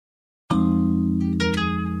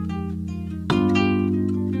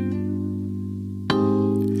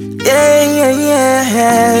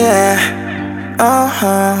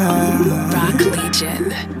Rock Legion.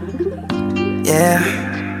 Yeah.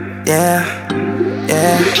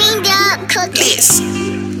 Pink dog cookies.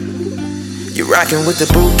 You rockin' with the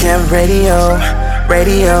boot camp radio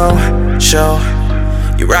show.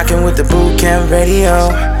 You rockin' with the boot camp radio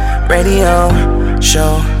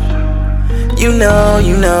show. You know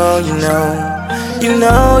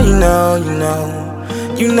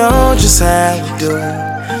just how we do.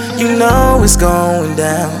 You know it's going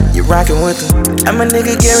down. You rockin' with them. I'm a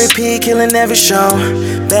nigga Gary P, killin' every show.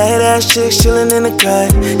 Badass chicks chillin' in the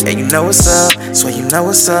cut. Yeah, you know what's up, swear you know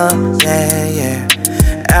what's up. Yeah.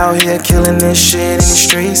 Out here killin' this shit in the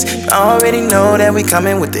streets. You already know that we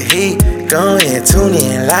comin' with the heat. Go ahead, tune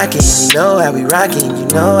in, lock in. You know how we rockin', you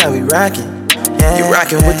know how we rockin'. Yeah, you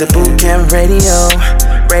rockin' with the boot camp radio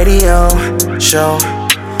show.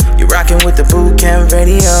 You rockin' with the boot camp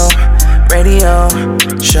radio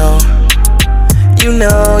show. You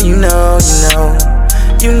know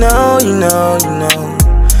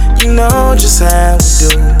just how we do.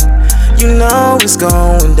 You know it's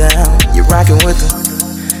going down. You rockin' with them.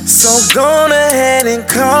 So go ahead and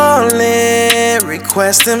call it,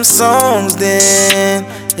 request them songs then.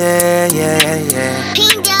 Yeah.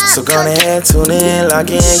 Pink dog So go ahead, tune in, lock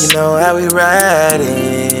in. You know how we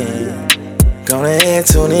riding. Go ahead,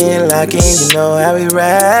 tune in, lock in. You know how we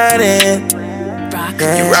riding.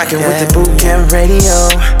 You rockin' with the boot camp radio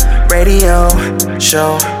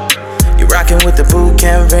show. You rockin' with the boot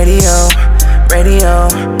camp radio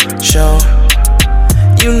show.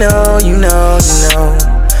 You know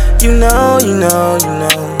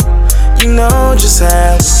just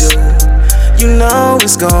how we do. You know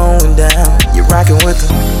it's going down. You rockin' with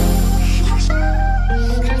them.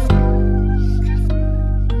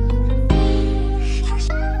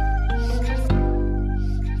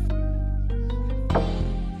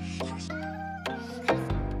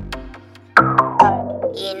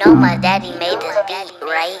 You know my daddy made this beat,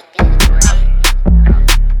 right?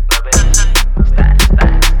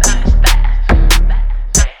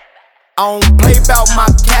 I don't play bout my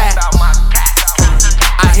cash.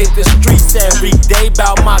 I hit the streets every day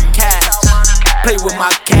bout my cash. Play with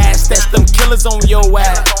my cash, that's them killers on your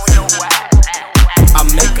ass. I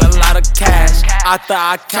make a lot of cash. I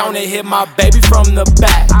thought I counted, hit my baby from the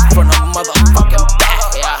back. From the motherfucking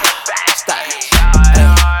back, yeah.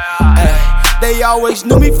 They always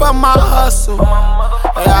knew me for my hustle.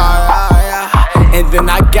 Yeah. And then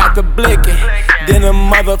I got the blicking. Then the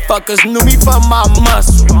motherfuckers knew me for my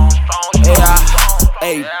muscle. Yeah.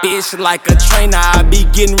 Hey, bitch, like a trainer, I be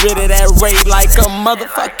getting rid of that rate like a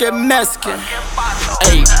motherfucking Mexican.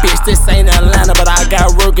 Hey, bitch, this ain't Atlanta, but I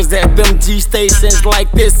got workers at them G stations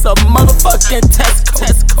like this a motherfucking Tesco.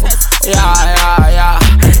 Yeah.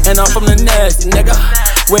 And I'm from the nasty, nigga.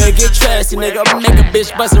 Where it get trashy, nigga. Make a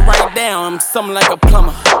bitch bust it right down. I'm something like a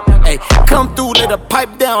plumber. Hey, come through, let a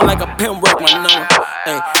pipe down like a pimp work my number.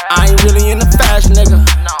 Hey, I ain't really in the fashion, nigga.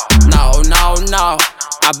 No.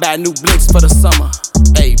 I buy new blicks for the summer.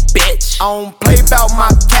 Hey, bitch, I don't play bout my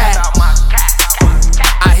cash.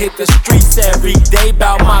 I hit the streets every day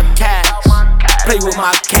bout my cash. Play with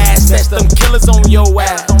my cash, that's them killers on your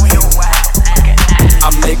ass. I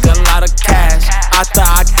make a lot of cash. I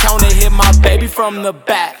thought I counted, hit my baby from the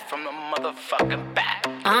back. From the motherfucking back.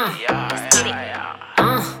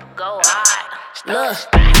 Go hard. Look,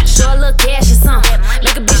 sure look cash or something.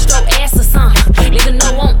 Make a bitch throw ass or something. Nigga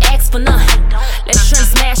no won't ask for nothing. Let's try and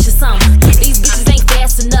smash or something. These bitches ain't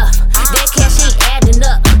fast enough. That cash ain't adding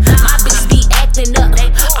up. My bitches be acting up.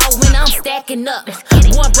 Oh, when I'm stacking up.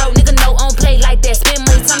 One broke nigga no on play like that. Spend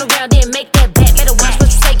money, turn around, then make that back. Better watch what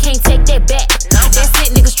you say, can't take that back. That's it,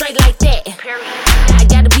 nigga, straight like that. I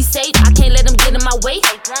gotta be safe, I can't let them get in my way.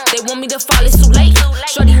 They want me to fall, it's too late.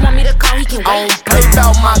 Shorty want me to call, he can I wait. don't play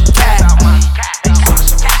bout my cash.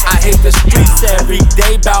 I hit the streets every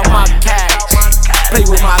day bout my cash. Play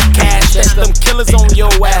with my cash, that's them killers on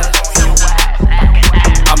your ass.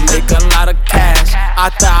 I make a lot of cash. I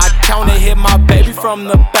thought I counted, hit my baby from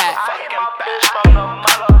the back.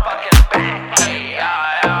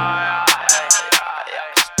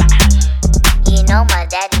 You know my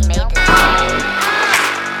daddy made this beat.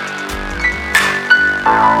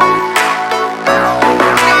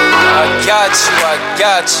 I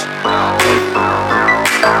got you.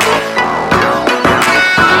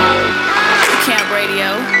 Camp Radio.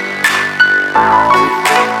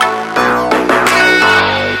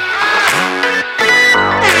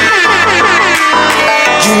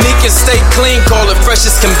 Unique and stay clean, call it fresh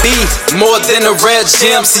precious can be. More than a rare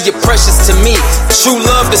gem, see you're precious to me. True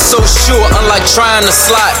love is so sure, unlike trying to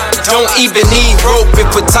slide. Don't even need rope if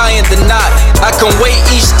we're tying the knot. I can wait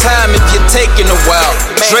each time if you're taking a while.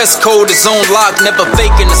 Dress code is on lock, never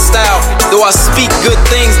faking the style. Though I speak good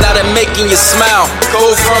things, not in making you smile.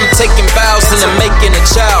 Go from taking vows into making a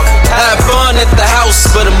child. Have fun at the house,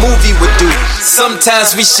 but a movie would do.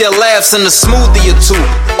 Sometimes we share laughs and a smoothie or two.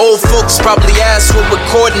 Old folks probably ask what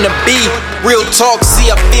recording to be. Real talk, see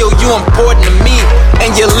I feel you important to me.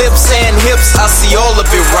 And your lips and hips, I see all of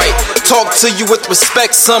it right. Talk to you with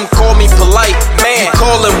respect, some call me polite. Man, you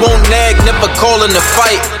callin' won't nag, never callin' to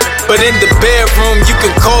fight. But in the bedroom, you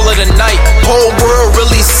can call it a night. Whole world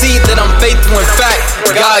really see that I'm faithful in fact.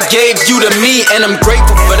 God gave you to me and I'm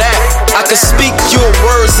grateful for that. I can speak your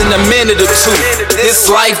words in a minute or two. This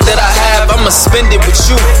life that I have, I'ma spend it with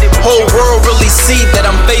you. Whole world really see that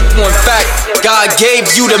I'm faithful in fact. God gave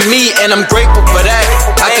you to me and I'm grateful for that.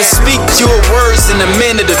 I can speak your words in a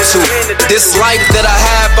minute or two. This life that I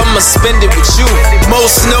have, I'ma spend it with you.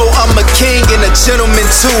 Most know I'm a king and a gentleman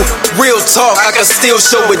too. Real talk, I can still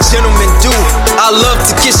show what gentlemen do. I love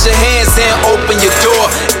to kiss your hands and open your door.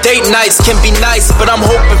 Date nights can be nice, but I'm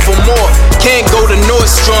hoping for more. Can't go to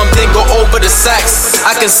Nordstrom, then go over to Saks.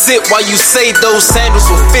 I can sit while you say those sandals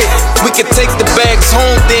will fit. We can take the bags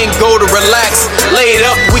home, then go to relax. Laid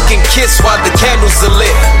up, we can kiss while the candles are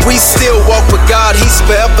lit. We still walk with God, He's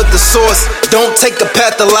forever the source. Don't take a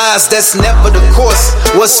path of lies, that's never the course.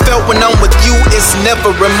 What's felt when I'm with you is never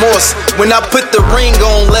remorse. When I put the ring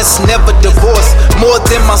on, let's never divorce. More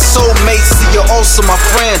than my soulmate, see you're also my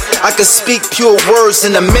friend. I can speak pure words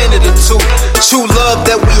in a minute or two. True love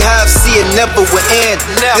that we have, see it never will end.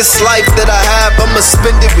 This life that I have, I'ma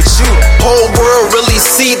spend it with you. Whole world really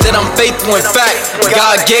see that I'm faithful in fact.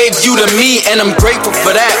 God gave you to me and I'm grateful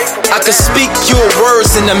for that. I can speak pure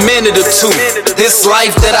words in a minute or two. This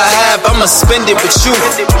life that I have, I'ma spend it with you.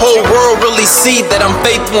 Whole world really see that I'm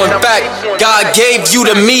faithful in fact. God gave you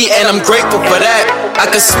to me and I'm grateful for that. I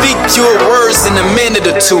can speak pure words in a minute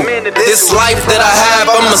or two. This life that I have,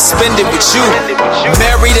 I'ma spend it with you.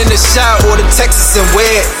 Married in the shot or the Texas and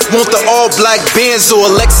wed. Want the all black Benz or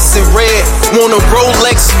a Lexus in red. Want a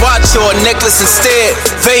Rolex watch or a necklace instead.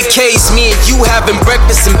 Vacays, me and you having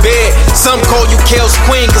breakfast in bed. Some call you Kale's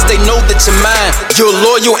queen cause they know that you're mine. You're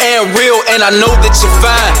loyal and real and I know that you're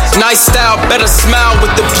fine. Nice style, better smile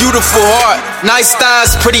with a beautiful heart. Nice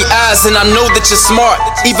thighs, pretty eyes and I know that you're smart.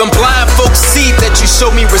 Even blind folks see that you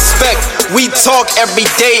show me respect. We talk every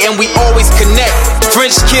day and we always connect.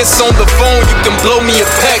 French kiss on the phone, you can blow me a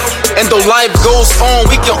peck. And though life goes on,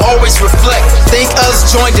 we can always reflect. Think us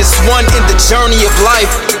joined as one in the journey of life.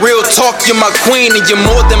 Real talk, you're my queen and you're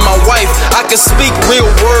more than my wife. I can speak real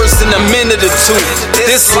words in a minute or two.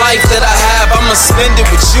 This life that I have, I'ma spend it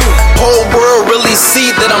with you. Whole world really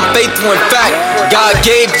see that I'm faithful in fact. God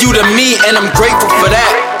gave you to me and I'm grateful for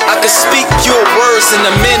that. I can speak pure words in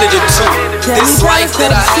a minute or two. This life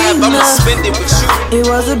that I have, I'ma spend it with you. It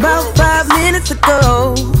was about 5 minutes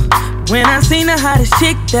ago when I seen the hottest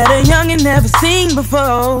chick that a youngin' never seen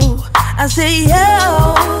before. I said,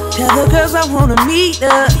 yo, tell the girls I wanna meet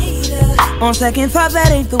her. On second thought,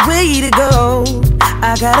 that ain't the way to go.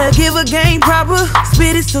 I gotta give her game proper,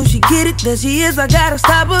 spit it so she get it. There she is, I gotta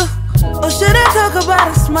stop her. Or should I talk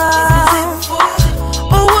about a smile?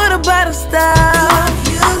 Or what about a style?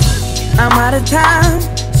 I'm out of time,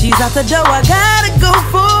 she's out the door, I gotta go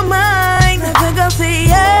for mine. I think I'll say,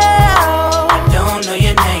 yeah. I don't know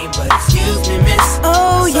your name, but excuse me, miss.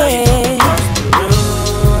 Oh yeah.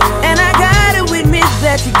 And I gotta admit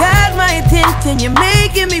that you got my attention. You're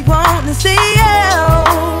making me want to say, yeah.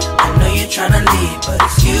 I know you're tryna leave, but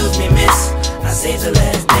excuse me, miss. I saved the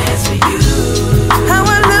last dance for you. How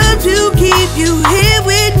I love to keep you here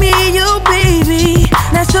with me, yo baby.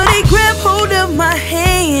 Now so they grab hold of my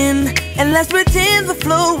hand and let's pretend the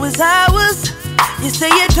flow is ours. You say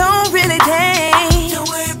you don't really dance. Don't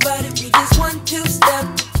worry about it, we just 1, 2 step,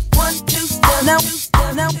 1, 2 step. Now,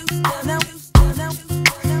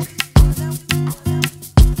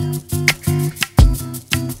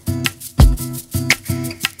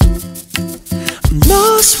 I'm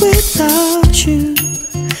lost without you,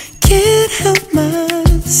 can't help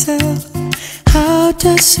myself. How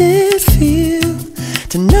does it feel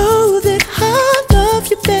to know that I love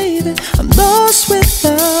you, baby? I'm lost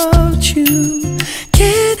without you,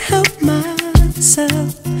 can't help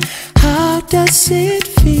myself. How does it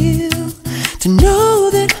feel to know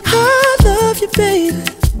that I love you, baby?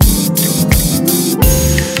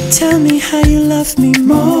 Tell me how you love me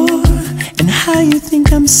more and how you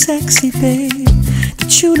think I'm sexy, babe.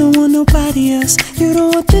 That But you don't want nobody else. You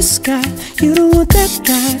don't want this guy, you don't want that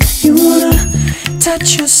guy. You wanna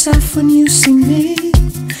touch yourself when you see me.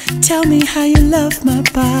 Tell me how you love my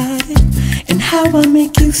body and how I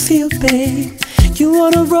make you feel, babe. You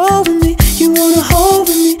wanna roll with me, you wanna hold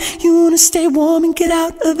with me, you wanna stay warm and get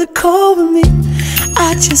out of the cold with me.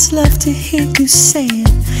 I just love to hear you say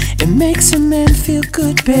it. It makes a man feel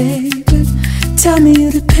good, baby. Tell me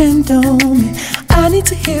you depend on me. I need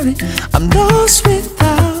to hear it. I'm lost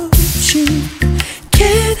without you.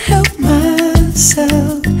 Can't help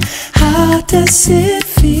myself. How does it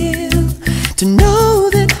feel to know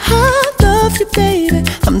that I love you, baby?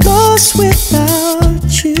 I'm lost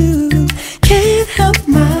without you. Can't help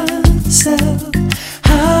myself.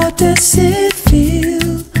 How does it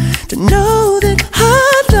feel to know that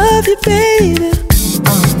I love you, baby?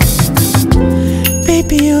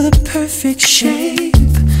 Baby, you're the perfect shape.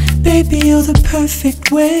 Baby, you're the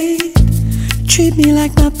perfect weight. Treat me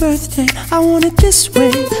like my birthday. I want it this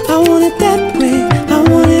way, I want it that way. I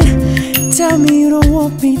want it. Tell me you don't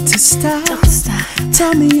want me to stop.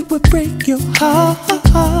 Tell me it would break your heart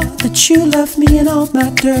that you love me and all my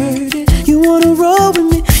dirty. You wanna roll with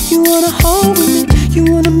me, you wanna hold with me, you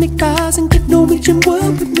wanna make vows and get Norwegian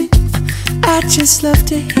word with me. I just love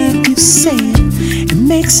to hear you say it. It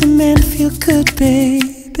makes a man feel good,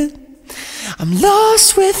 baby. I'm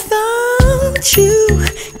lost without you.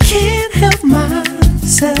 Can't help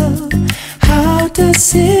myself. How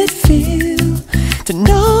does it feel to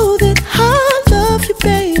know that I love you,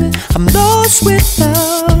 baby? I'm lost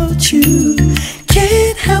without you.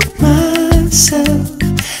 Can't help myself.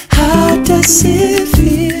 How does it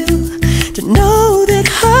feel to know that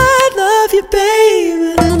I love you,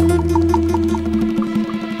 baby?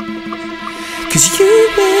 'Cause you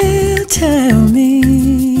will tell me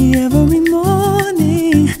every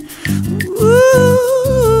morning, ooh,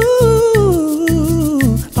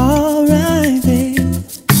 alright, babe.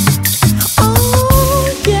 Oh,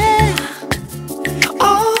 yeah,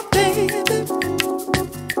 oh, baby,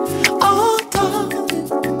 oh, darling,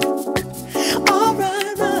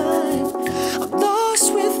 alright, right. I'm lost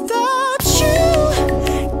without you,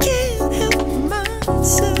 can't help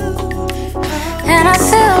myself. And I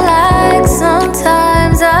feel like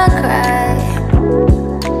sometimes I cry,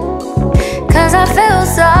 'cause I feel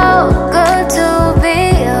so good to be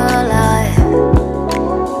alive.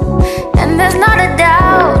 And there's not a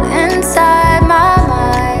doubt inside my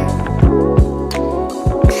mind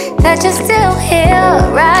that you're still here,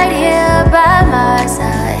 right here by my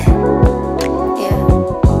side. Yeah,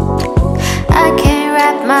 I can't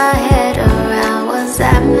wrap my head around what's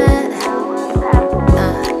happening.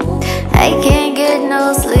 I can't get no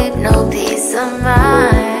sleep, no peace of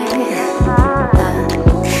mind.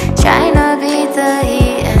 Trying to beat the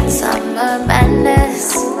heat and summer madness.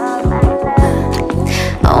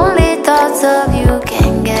 Only thoughts of you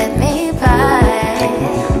can get me by.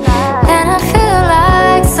 And I feel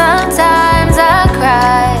like sometimes I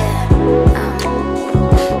cry,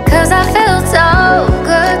 'cause I feel so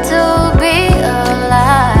good to be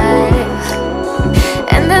alive.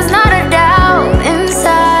 And there's not a doubt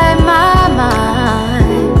inside my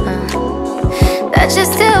mind that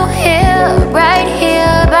you're still here, right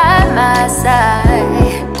here by my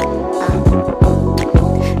side.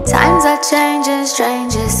 Times are changing,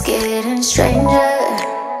 strangers getting stranger.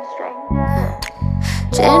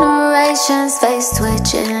 Generations face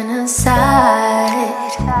twitching aside.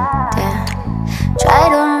 Yeah. Try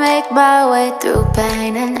to make my way through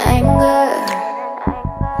pain and anger.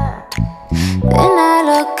 Then I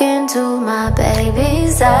look into my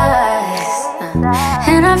baby's eyes,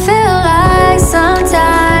 and I feel like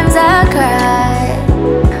sometimes I cry,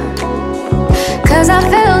 'cause I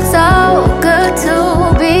feel so good to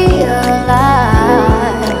be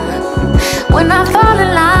alive. When I fall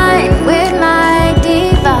in line with my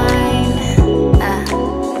divine,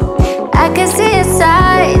 I can see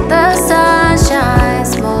inside the sun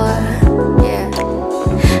shines more. Yeah,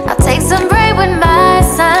 I'll take some break with my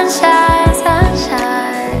sunshine,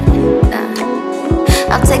 sunshine.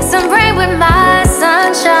 I'll take some break with my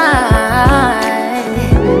sunshine.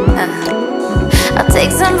 I'll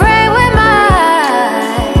take some break with my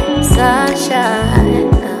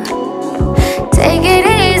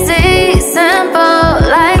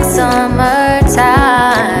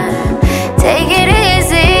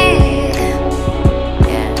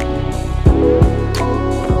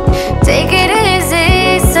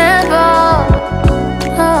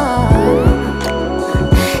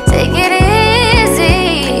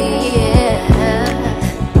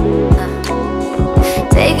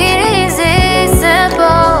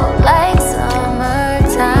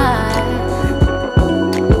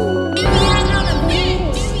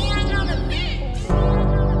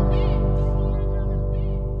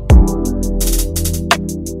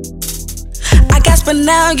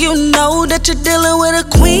now you know that you're dealing with a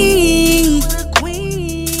queen.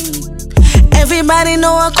 Everybody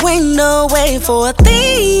know a queen, no wait for a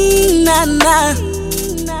thing, nah, nah.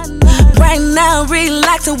 Right now,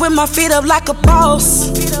 relaxing with my feet up like a boss.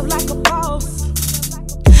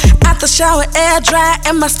 After shower, air dry,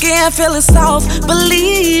 and my skin feeling soft.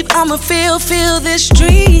 Believe I'ma feel this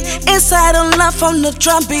dream. Inside of love from the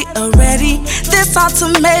drum beat already. This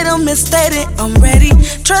ultimatum is stated, I'm ready.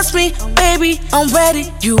 Trust me, baby, I'm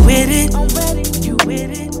ready. You with it?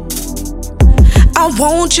 I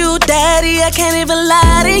want you, daddy, I can't even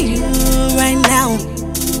lie to you right now.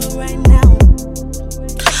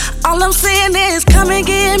 All I'm saying is come and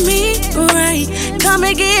get me right. Come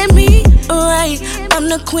and get me right. I'm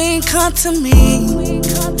the queen, come to me.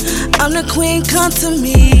 I'm the queen, come to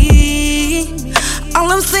me.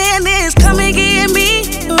 All I'm saying is come and get me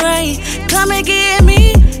right. Come and get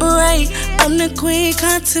me right. I'm the queen,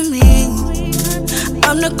 come to me.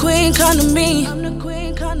 I'm the queen, come to me. I'm the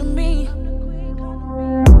queen, come to me.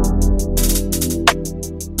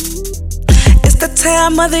 It's the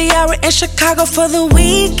time of the year in Chicago for the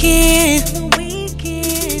weekend.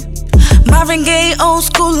 Marvin Gaye, old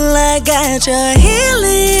school, I got your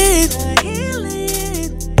healing.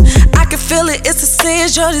 I can feel it, it's a sin,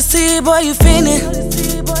 Jody, see, boy, you feeling.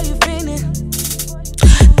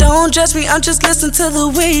 Don't judge me, I'm just listening to the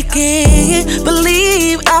weekend.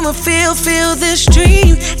 Believe I'ma feel this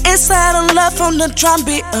dream. Inside of love from the drum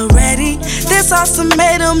beat already. This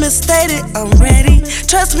ultimatum is stated, I'm ready.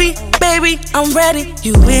 Trust me, baby, I'm ready.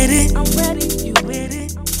 You with it?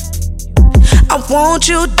 I want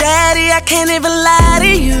you, daddy, I can't even lie to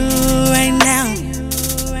you right now.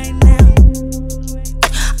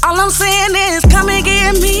 All I'm saying is come and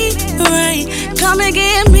get me right. Come and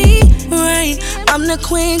get me right. I'm the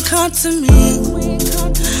queen, come to me.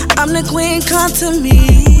 I'm the queen, come to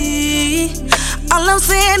me. All I'm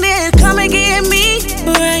saying is come and get me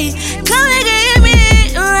right. Come and get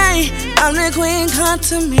me right. I'm the queen, come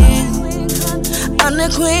to me. I'm the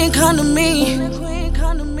queen, come to me.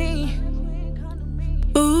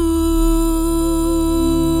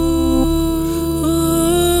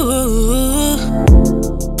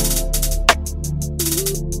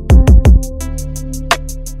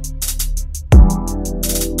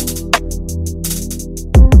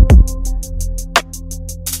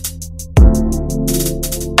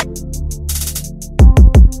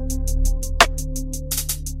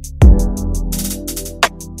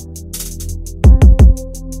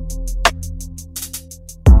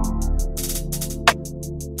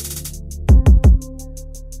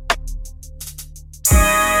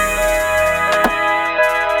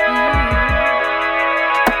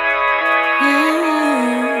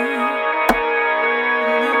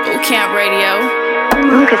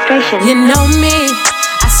 You know me,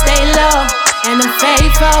 I stay low, and I'm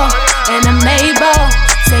faithful, and I'm able.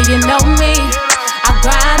 Say you know me, I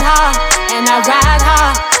grind hard, and I ride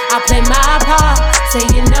hard. I play my part. Say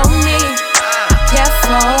you know me,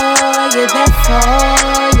 careful, you're there for,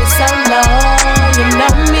 you're so low. You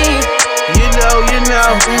know me, you know,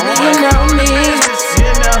 baby, you know me.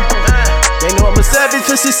 They know I'm a savage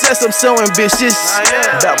for success, I'm so ambitious.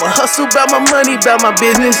 About my hustle, about my money, about my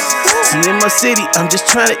business. See, in my city, I'm just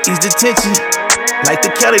trying to ease the tension. Like the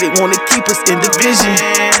Cali, they wanna keep us in division.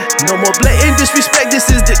 No more blatant disrespect, this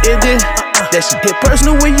is the ending. That shit get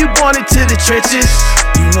personal when you born into the trenches.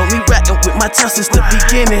 You know me rapping with my time since the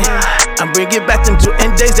beginning. I'm bringing back them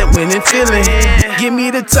Jordan days, that winning feeling. Give me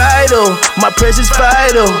the title, my presence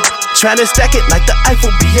vital. Tryna stack it like the Eiffel,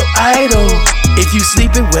 be your idol. If you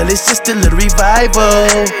sleeping, well, it's just a little revival.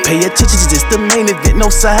 Pay attention, it's the main event, no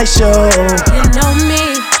sideshow. You know me,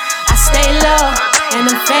 I stay low, and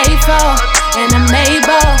I'm faithful, and I'm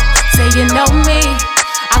able. Say you know me,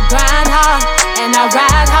 I grind hard, and I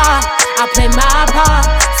ride hard. I play my part.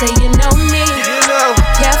 Say you know me,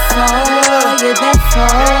 careful, you're there for,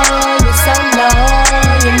 you're so low.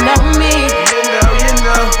 You know me,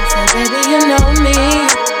 say baby, you know me.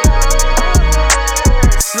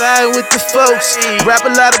 Slide with the folks, rap a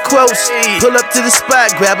lot of quotes. Pull up to the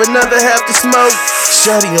spot, grab another half to smoke.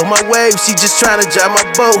 Shorty on my wave, she just tryna drive my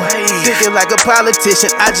boat. Thinking like a politician,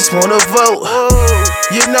 I just wanna vote.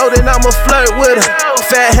 You know that I'ma flirt with her.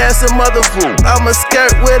 Fat, handsome mother fool, I'ma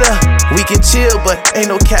skirt with her. We can chill, but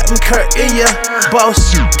ain't no Captain Kirk in ya.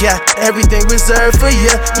 Boss, you got everything reserved for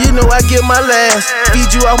ya. You know I give my last,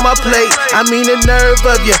 feed you off my plate. I mean the nerve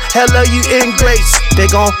of ya, hello you ingrates.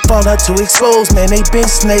 They gon' fall out to expose, man, they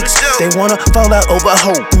been snakes. They wanna fall out over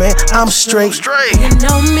hope, man, I'm straight. You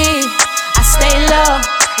know me, I stay low,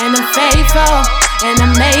 and I'm faithful, and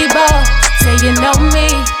I'm able. Say you know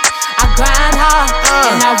me, I grind hard,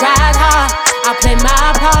 and I ride hard. I play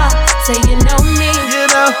my part, say you know me. You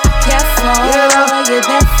know, Careful, you know, you're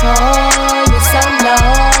therefore, you're so low,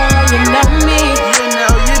 you know me.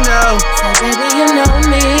 you know, So baby, you know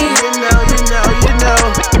me. you know.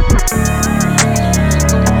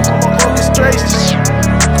 Orchestration.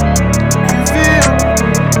 You feel?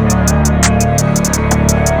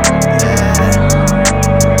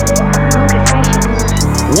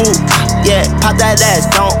 Woo, yeah, pop that ass,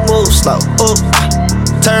 don't move slow. Ooh,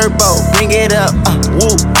 turbo, bring it up.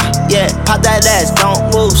 Woo, yeah, pop that ass, don't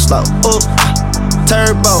move slow. Ooh,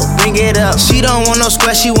 turbo, bring it up. She don't want no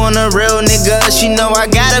square, she want a real nigga. She know I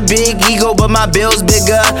got a big ego, but my bill's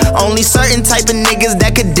bigger. Only certain type of niggas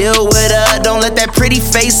that could deal with her. Don't let that pretty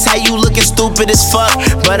face have you looking stupid as fuck.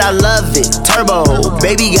 But I love it, turbo,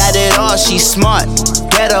 baby got it all, she smart.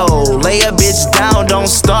 Ghetto, lay a bitch down, don't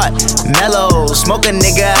start. Mellow, smoke a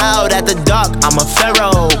nigga out at the dark. I'm a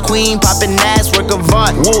pharaoh, queen poppin' ass, work of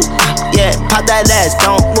art. Woo, yeah, pop that ass,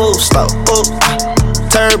 don't move slow. Ooh,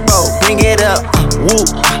 turbo, bring it up. Woo,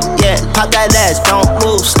 yeah, pop that ass, don't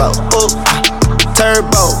move slow. Ooh,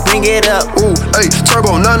 turbo, bring it up. Ooh, hey,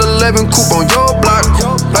 turbo 911 coupe on your block.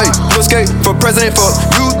 Hey, you skate for president, for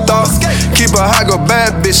you thought. Keep a high, go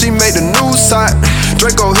bad bitch, she made the news hot.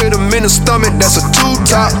 Draco hit him in the stomach, that's a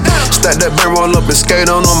two-top. Stack that bang, roll up and skate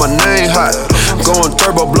on my name hot. Going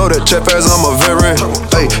turbo, blow that chest as I'm a variant.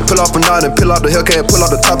 Hey, pull off a nine and peel out the Hellcat, pull out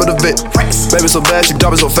the top of the vent. Baby so bad, she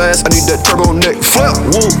dropping so fast, I need that turbo neck. Flip,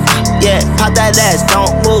 woo, yeah, pop that ass,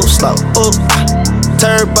 don't move slow. Ooh,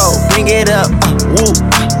 turbo, bring it up. Woo,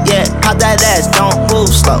 yeah, pop that ass, don't move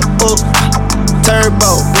slow. Ooh,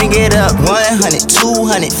 turbo, bring it up. 100,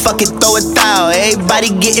 200, fuck it, throw it down. Everybody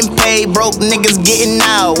getting paid, broke niggas getting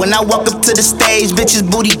out. When I walk up to the stage, bitches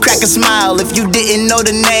booty crack a smile. If you didn't know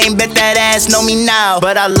the name, bet that ass know me now.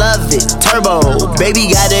 But I love it, turbo,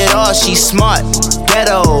 baby got it all, she smart.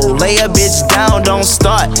 Ghetto, lay a bitch down, don't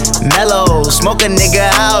start. Mellow, smoke a nigga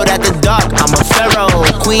out at the dark. I'm a pharaoh,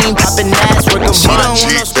 queen poppin' ass, work a my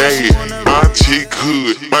chick bad, my chick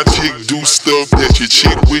hood, my chick do stuff that your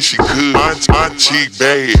chick wish she could. My chick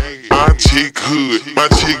bad, my chick hood, my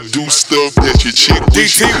chick do stuff that your chick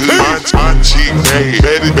wish she could. My chick bad,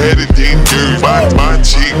 better than you. My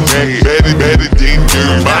chick bad, better than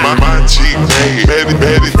you. My chick bad,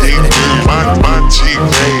 better than you. My chick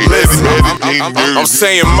bad, better than you. I'm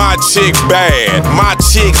saying my chick bad, my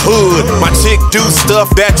chick hood, my chick do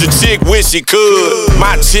stuff that your chick wish she could.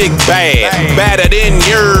 My chick bad, badder than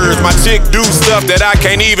yours. My chick do stuff that I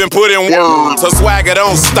can't even put in words. Her swagger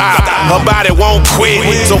don't stop, her body won't quit.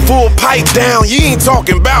 So full pipe down, you ain't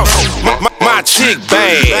talking about my chick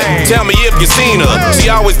bad. Tell me if you seen her. She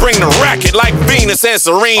always bring the racket like Venus and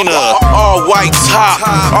Serena. All white top,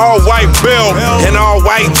 all white belt, and all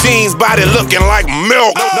white jeans, body looking like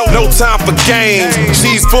milk. No time for games,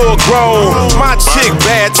 she's full grown. My chick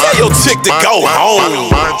bad, tell your chick to go home.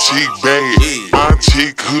 My chick bad, my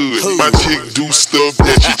chick hood, my chick do stuff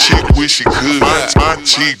that your chick wish she could. My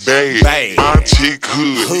chick bad, my chick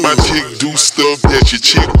hood, my chick do stuff that your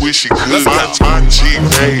chick wish she could. My chick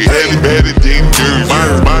bad, better than you.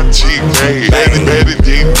 My chick bad, better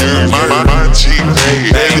than you. My chick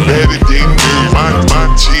bad, better than you. My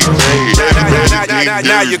chick bad, better than you.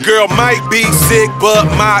 Now your girl might be sick, but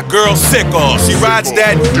my girl sicker. She rides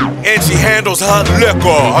that and she handles her liquor.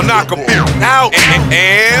 I'll knock her out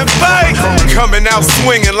and bang, coming out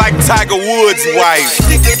swinging like Tiger Woods' wife.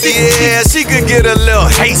 Yeah, she could get a little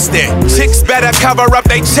hasty. Chicks better cover up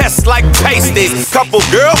they chests like pasties. Couple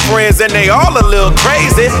girlfriends and they all a little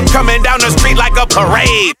crazy. Coming down the street like a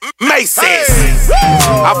parade. Macy's.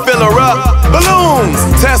 I fill her up, balloons,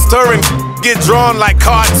 test her and get drawn like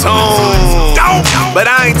cartoons. But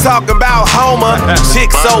I ain't talking about Homer.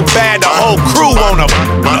 Chick so bad the whole crew wanna.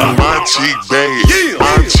 My chick bad,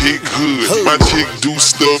 my chick hood, my chick do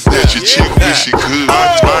stuff that your chick wish she could.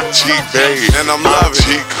 My chick bad, and I'm my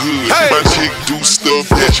chick hood, my chick do stuff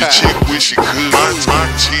that your chick wish she could. My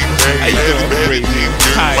chick bad, better than you.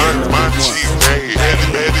 My chick bad,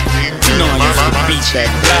 better than you. You know I used to beat that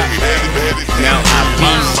block. Now I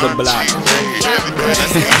beat the block.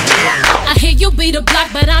 I hear you be the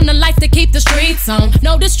block, but I'm the life to keep the streets on.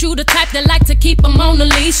 Notice you the type that like to keep them on the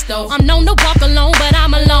leash, though. I'm known to walk alone, but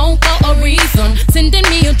I'm alone for a reason. Sending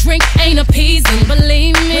me a drink ain't appeasing,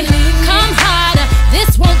 believe me. Come harder,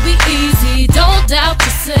 this won't be easy. Don't doubt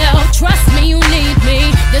yourself, trust me, you need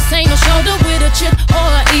me. This ain't a shoulder with a chip or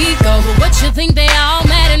an ego, but what you think they all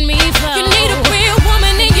mad at me for? You need a real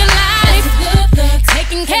woman in your life,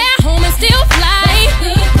 taking care home and still fly.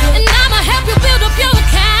 And I'ma help you build up your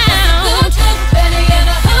account.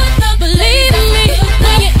 Believe me,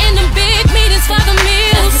 when you're in them big meetings for the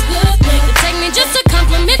meals, it take me just to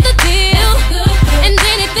compliment the deal.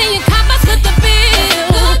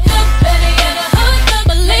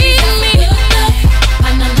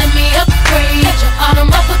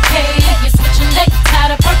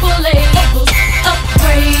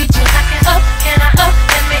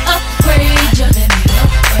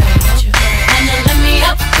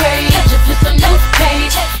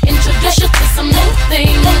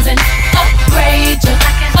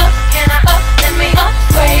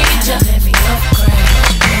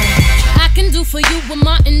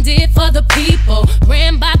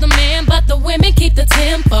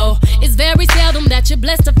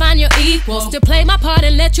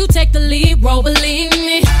 you take the lead, bro, believe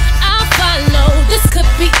me. I'll follow, this could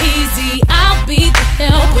be easy. I'll be the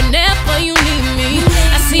help whenever you need me.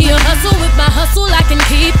 I see your hustle, with my hustle I can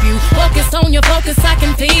keep you. Focus on your focus, I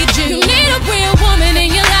can feed you. You need a real woman in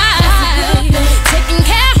your life, taking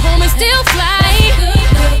care home and still fly.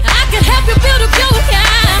 I can help you build a good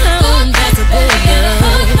town. That's a good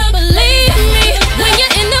girl. Believe me, when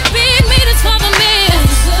you're in the big meetings for the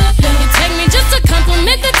meals, you take me just to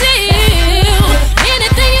compliment the deal.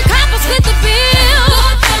 Anything you cop, I split the bill.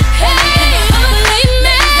 Hey, believe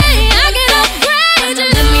me, I can upgrade you.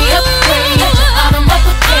 Let me upgrade you. Autumn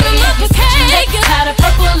cake. Had a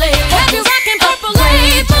purple label. Have you rocking purple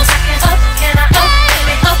labels? Can I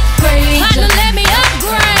upgrade you? Partner, let me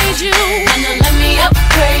upgrade you. Partner, let me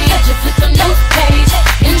upgrade you. Flip a new page.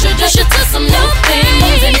 Introduce you to some new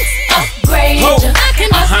things. Upgrade you. Can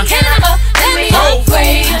I let me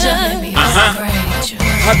upgrade you?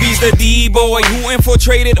 Hubby's the D-boy who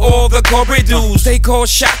infiltrated all the corporate dudes. They call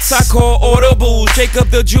shots, I call audibles. Jacob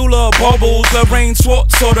the jeweler, bubbles, Lorraine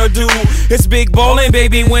Swartz sorta do. It's big ballin',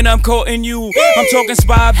 baby, when I'm courting you. I'm talking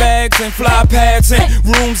spy bags and fly pads and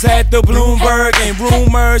rooms at the Bloomberg and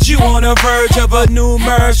rumors. You on the verge of a new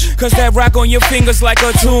merge, cause that rock on your fingers like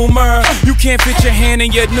a tumor. You can't fit your hand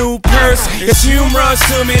in your new purse. It's humorous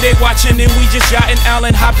to me, they watching and we just yachting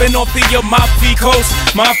Allen, hopping off the Amalfi Coast.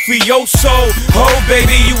 Mafioso, oh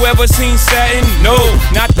baby, you ever seen satin? No,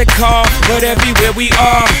 not the car, but everywhere we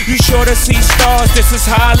are. You sure to see stars, this is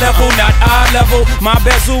high level, not eye level. My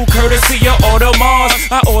bezel, courtesy of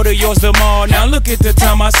Audemars. I order yours tomorrow, now look at the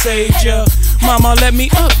time I saved ya. Mama, let me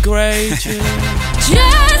upgrade you.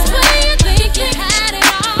 Just when you think you had it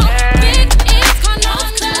all, big is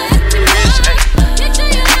Canosta.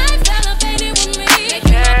 Picture your life elevated with me.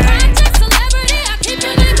 You're a project celebrity, I keep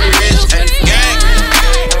your name on the screen.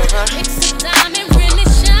 It's a diamond, really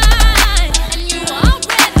shine, and you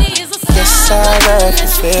already is a star. Yes, I love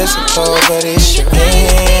your physical, but it's your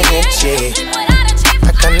energy. I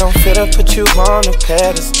got no fit to put you on a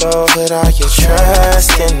pedestal, but all your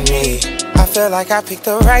trust in me. I feel like I picked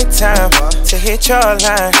the right time to hit your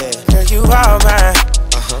line. Girl, you are mine.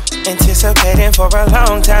 Anticipating for a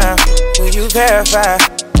long time. Will you verify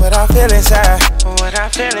what I feel inside? What I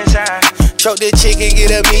feel inside. Choke the chicken, get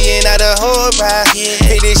a million out of whole ride.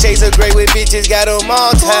 Faded shades of gray with bitches, got them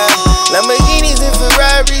all tied. Lamborghinis and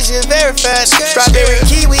Ferraris, you verified. Strawberry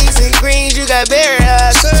kiwis and greens, you got berry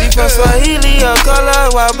eyes. She from Swahili, her color,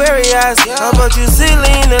 wild berry eyes. How about you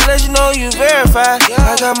Celine to let you know you verified?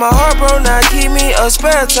 I got my heart broke, now keep me a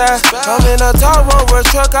spare tire. I'm in a tall Rover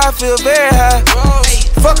truck, I feel very high.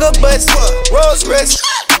 Fuck a butts, Rolls Royce.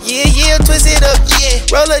 Yeah, yeah, twist it up, yeah.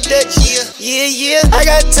 Roll a Dutch, yeah, yeah, yeah. I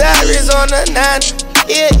got tires on the 9.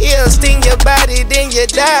 Yeah, yeah, sting your body, then you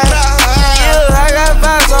die. Yeah, I got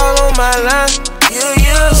vibes all on my line. Yeah,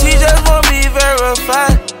 yeah, she just won't be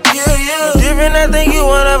verified. Yeah, yeah, different, I think you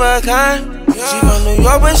one of a kind. She from New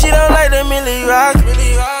York, but she don't like the Millie Rock.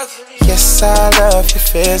 Yes, I love your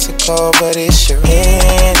physical, but it's your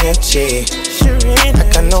energy. I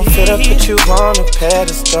got no fit to put you on a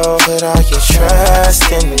pedestal, but all your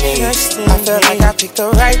trust in me. I feel like I picked the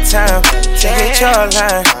right time to hit your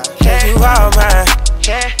line. Girl, you are mine.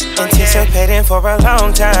 Anticipating for a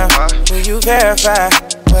long time. Will you verify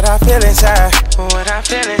what I feel inside?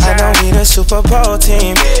 I don't need a Super Bowl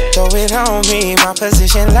team. Throw it on me, my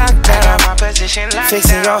position locked down.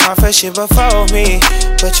 Fixing your heart for shit before me,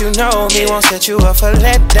 but you know me won't set you up for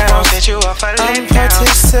letdown. I'm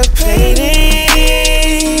participating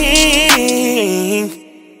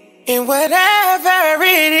in whatever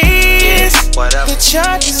it is that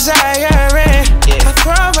you're desiring. I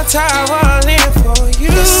throw my time all in for you.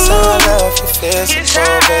 Yes, I love your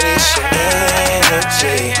physical, but it's your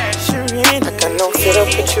energy. I got no fit to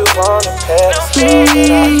put you on a pedestal,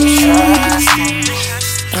 but I can trust.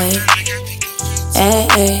 Hey,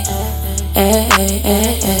 hey, hey, hey,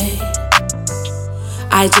 hey, hey.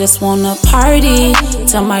 I just wanna party.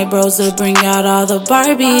 Tell my bros to bring out all the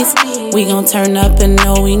Barbies. We gon' turn up and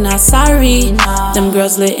no, we not sorry. Them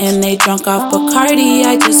girls lit and they drunk off Bacardi.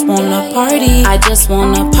 I just wanna party. I just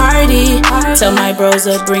wanna party. Tell my bros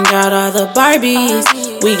to bring out all the Barbies.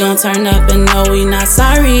 We gon' turn up and no, we not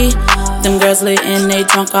sorry. Them girls lit and they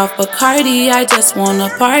drunk off Bacardi. I just wanna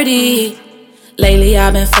party. Lately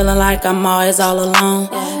I've been feeling like I'm always all alone.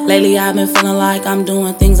 Lately I've been feeling like I'm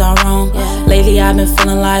doing things all wrong. Lately I've been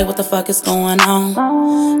feeling like what the fuck is going on?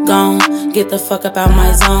 Gone, get the fuck up out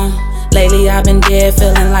my zone. Lately I've been dead,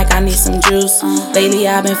 feeling like I need some juice. Lately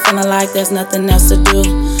I've been feeling like there's nothing else to do.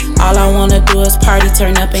 All I wanna do is party,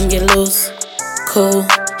 turn up and get loose. Cool,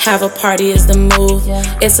 have a party is the move.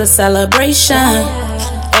 It's a celebration.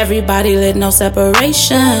 Everybody lit, no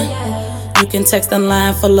separation. You can text a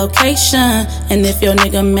line for location. And if your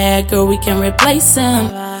nigga mad, girl, we can replace him.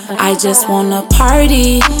 I just wanna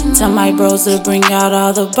party. Tell my bros to bring out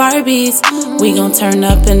all the Barbies. We gon' turn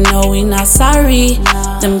up and no, we not sorry.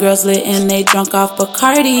 Them girls lit and they drunk off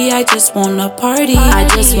Bacardi. I just wanna party. I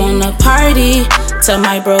just wanna party. Tell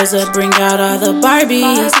my bros to bring out all the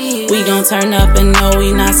Barbies. We gon' turn up and no,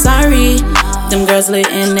 we not sorry. Them girls lit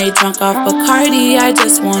and they drunk off Bacardi. I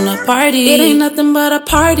just wanna party. It ain't nothing but a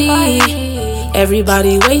party.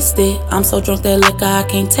 Everybody wasted. I'm so drunk that liquor I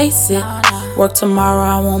can't taste it. Work tomorrow,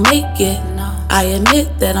 I won't make it. I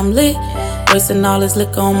admit that I'm lit. Wasting all this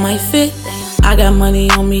liquor on my fit. I got money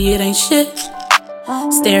on me, it ain't shit.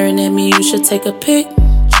 Staring at me, you should take a pic.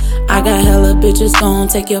 I got hella bitches, gon'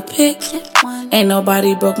 take your pick. Ain't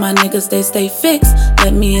nobody broke, my niggas, they stay fixed.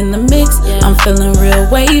 Let me in the mix, I'm feeling real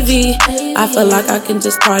wavy. I feel like I can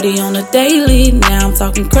just party on a daily. Now I'm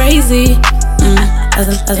talking crazy. As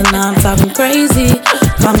in now I'm talking crazy.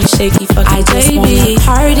 Call me shaky, fucking I just wanna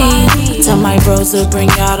party. Tell my bros to bring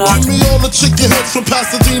out all. Give me all the chicken heads from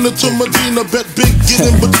Pasadena to Medina. Bet big, get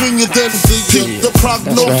in between you then. Keep the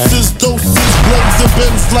prognosis, doses, blends and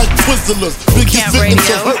bends like Twizzlers. Biggie fitting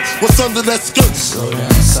to hurt what's under that skirt.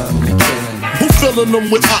 Who filling them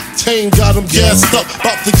with octane? Got them gassed up,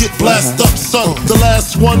 about to get blasted up, son. The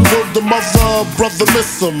last one word the mother, brother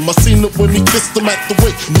miss him. I seen it when he kissed him at the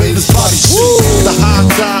wake, made his body shit. The high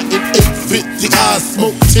guy in 850 eyes,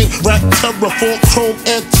 smoke tint, rap terror, full chrome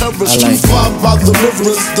and terrorist. Like 2-5 by the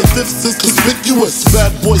rivers, the fifth is conspicuous.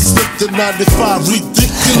 Bad boy slipped in 95,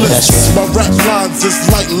 ridiculous. My rap lines is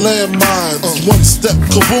like landmines. One step,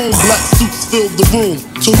 kaboom, black suits fill the room.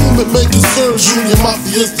 To whom it may concern, Junior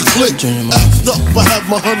Mafia is the clique. Act up, I have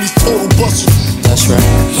my honeys total busted. That's right.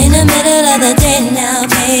 In the middle of the day now,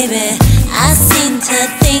 baby, I seem to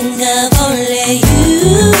think of only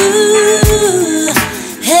you.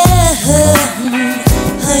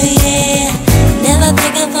 Oh yeah, never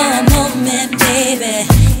thinking for a moment, baby,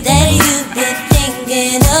 that you be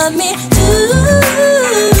thinking of me too.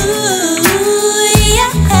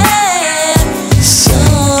 Yeah. So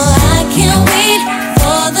I can't wait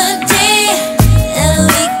for the day that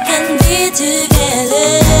we can be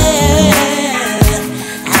together.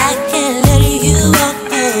 I can't let you walk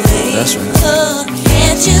away. That's right. Oh,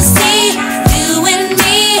 can't you see you and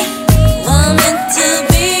me were meant to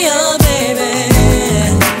be your baby?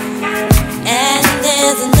 And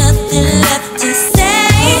there's nothing left to say.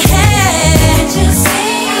 Can't you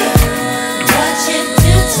see what you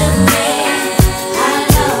do to me? I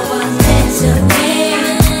know what's meant to be.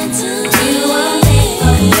 You are made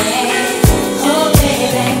for me. Oh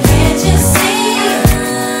baby, can't you see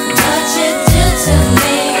what you do to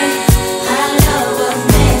me? I know what's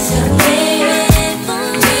meant to be.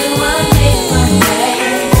 You are made for me.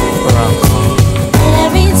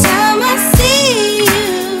 Every time I see you,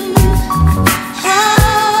 I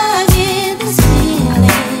get this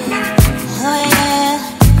feeling. Oh yeah.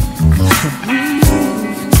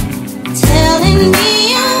 Telling me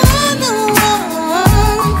you're the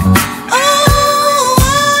one. Oh,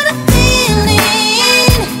 what a feeling.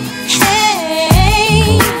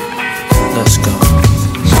 Hey, Let's go.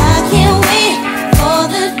 I can't wait for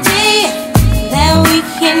the day that we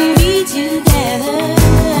can be together.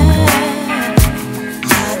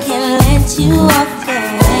 I can't let you walk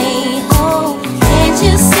away. Oh, can't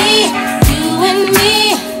you see you and me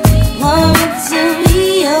were meant to be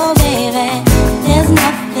your baby? There's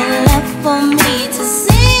nothing left for me to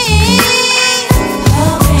say.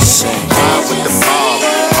 Oh, baby, Ride with the mob,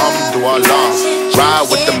 hamdulillah. Ride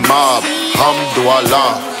with the mob, hamdulillah.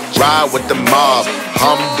 Ride with the mob,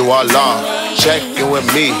 hamdulillah. Check in with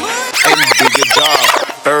me and do your job.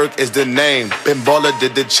 Berg is the name, Ben Baller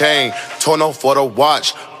did the chain. Tono for the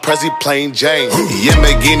watch, Prezi plain Jane.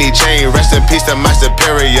 Yamagini chain, rest in peace to my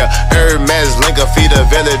superior. Hermes Linka feed a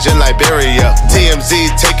village in Liberia.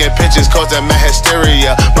 TMZ taking pictures causing my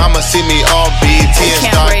hysteria. Mama see me on BT and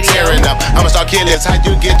start tearing up. I'ma start killing this, how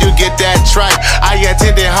you get that tripe. I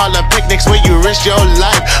attended Harlem picnics where you risk your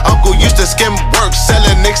life. Uncle used to skim work,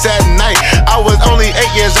 selling nicks at night. I was only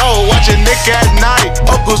 8 years old, watching Nick at night.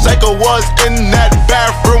 Uncle Psycho was in that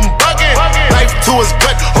bathroom bucket. Knife to his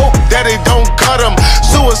gut, hope that it don't cut him.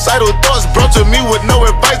 Suicidal thoughts brought to me with no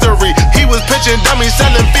advisory. He was pitching dummies,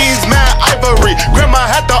 selling fiends, mad ivory. Grandma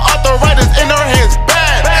had the arthritis in her hands,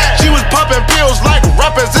 bad. She was popping pills like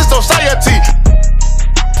rappers in society.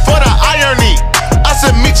 For the irony, I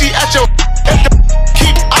said meet you at your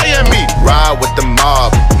keep eyeing me. Ride with the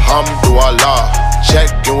mob, hamdulillah.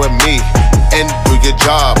 Check in with me and do your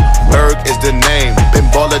job. Berg is the name, Ben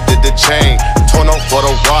Baller did the chain. torn off for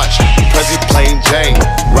the watch. Prezi plain Jane,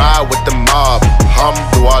 ride with the mob.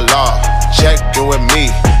 Alhamdulillah, check in with me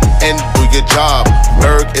and do your job.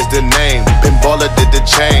 Berg is the name, Ben Baller did the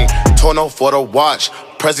chain. Torn off for the watch,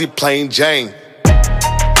 Prezi plain Jane.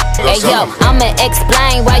 Hey yo, I'ma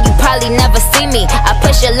explain why you probably never see me. I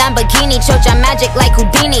push a Lamborghini, choke your magic like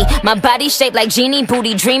Houdini. My body shaped like genie,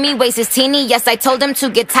 booty dreamy, waist is teeny. Yes, I told him to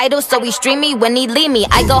get titles, so he stream me when he leave me.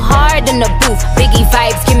 I go hard in the booth, Biggie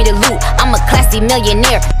vibes, give me the loot. I'm a classy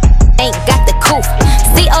millionaire, ain't got the coof.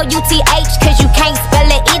 C-O-U-T-H, cause you can't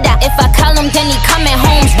spell it either. If I call him, then he coming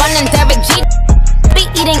home, running Derek G. Be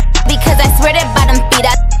eating because I swear that bottom feet.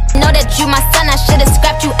 I know that you my son, I should've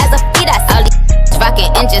scrapped you as a fetus. All these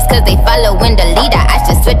rockin' inches cause they following the leader. I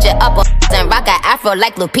should switch it up and rock an afro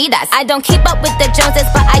like Lupitas. I don't keep up with the Joneses,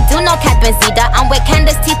 but I do know Catherine Zeta. I'm with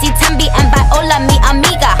Candace, Titi, Tembi, and Viola, mi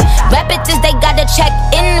amiga. Rap bitches, they gotta check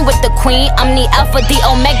in with the queen. I'm the alpha, the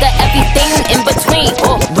omega, everything in between.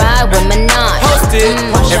 Oh, ride with Minaj. Posted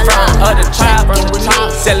in front of the trap,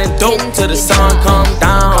 selling dope till the sun come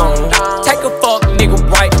down. Take a fuck nigga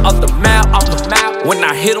right off the map, when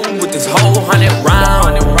I hit him with this whole 100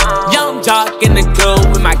 round. Young jock in the club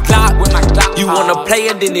with my Glock. You wanna play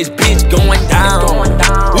it, then this bitch going down.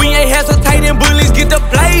 We ain't hesitating, bullies get the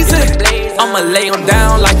blazing. I'ma lay him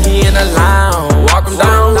down like he in a lounge. Walk him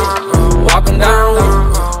down, walk him down,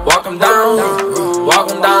 walk him down,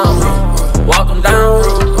 walk him down, walk him down,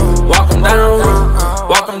 walk him down,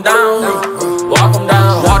 walk him down, walk him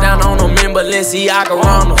down. Walk down on them in Balenciaga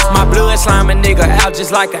Ronalds. My blood slime a nigga out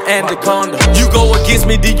just like an anaconda. You go against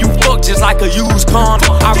me, then you fuck just like a used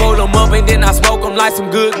condom. I roll them up and then I smoke them like some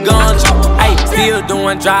good ganja. Hey, still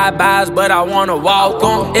doing drive-bys, but I wanna walk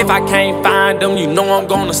them. If I can't find them, you know I'm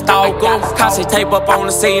gonna stalk them. Cause tape up on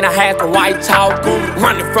the scene, I had to white talk them.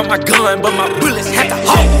 Running from my gun, but my bullets had to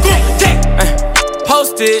hawk them.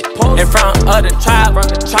 Posted in front of the trap,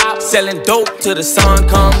 selling dope till the sun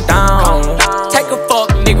come down. Take a fuck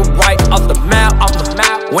nigga right off the map,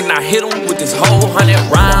 when I hit him with this whole 100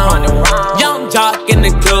 round. Young jock in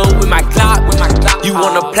the club with my Glock. You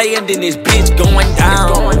wanna play it, then this bitch going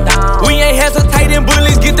down. We ain't hesitating,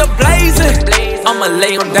 bullies get the blazing. I'ma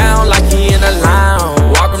lay him down like he in a lounge.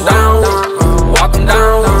 Walk him down, walk him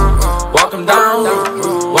down, walk him down,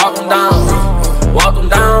 walk him down, walk him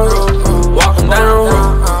down, walk him down,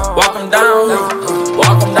 walk him down,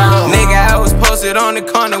 walk him down. Nigga, I was posted on the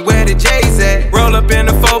corner where the J's at. Roll up in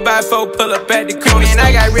a 4x4, pull up at the corner. And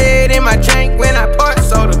I got red in my drink when I poured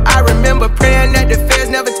soda. I remember praying that the feds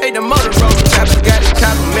never take the motor road. Chopper got a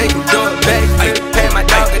chopper, make him do it back. Pay my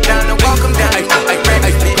dog down and walk him down. I've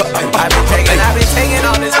been taking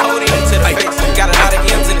all this holding into the face. Got a lot of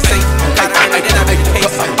M's in the safe. Got a hundred and I make it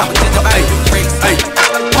pace. I'ma just go back to breaks.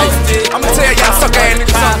 I'ma tell y'all suck ass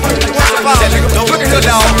niggas something. Look at her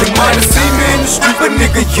dog. You might have seen me in the street, but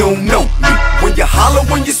nigga, you don't know me. When you holler,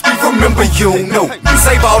 when you speak, remember you don't know. You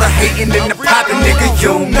save all the hating and the poppin', nigga,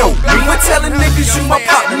 you don't know. You ain't telling niggas you my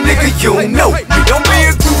partner, nigga, you don't know. You don't be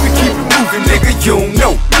a groupie, keep it moving, nigga, you don't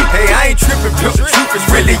know. Hey, I ain't trippin', but the truth is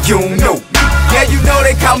really you don't know. Yeah, you know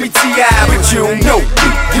they call me T.I., but you don't know.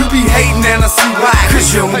 You be hating and I see why, cause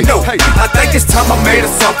you don't know. I think it's time I made a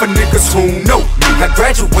song for niggas who know. I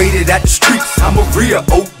graduated out the streets, I'm a real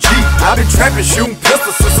OG. I've been trapping, shooting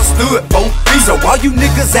pistols since I stood 4 feet. So all you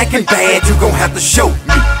niggas acting bad, you gon' have to show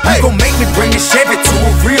me. You gon' make me bring a Chevy to a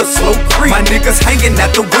real slow creep. My niggas hanging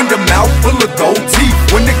out the window, mouth full of gold teeth.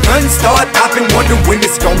 When the guns start popping, wonder when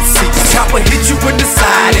it's gon' cease. Chopper hit you in the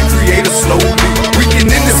side and create a slow beat. We can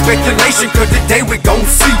end the speculation, cause today we gon'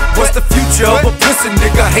 see what's the future of a pussy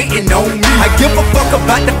nigga hating on me. I give a fuck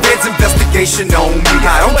about the feds' investigation on me.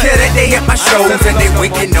 I don't care that they at my shows and they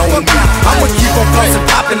waiting on me. I'ma keep on flossing,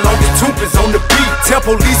 popping long as Toop is on the beat. Tell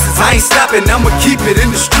police I ain't stopping, I'ma keep it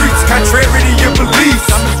in the streets. Contrary to your beliefs,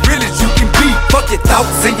 I'm as real as you can be. Fuck your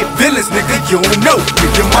thoughts and your feelings, nigga, you don't know.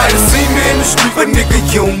 You might have seen me in the street, but nigga,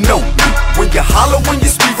 you don't know. When you holler, when you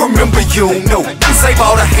speak, remember you don't know. You save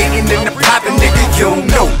all the hating and the popping, nigga, you don't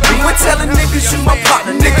know. You ain't telling niggas you my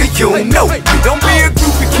partner, nigga, you don't know. You don't be a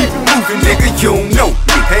groupie, keep it moving, nigga, you don't know.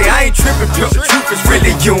 Hey, I ain't tripping, but the truth is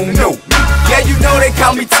really you don't know. Yeah, you know they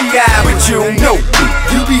call me T.I., but you don't know.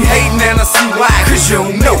 You be hating and I see why, cause you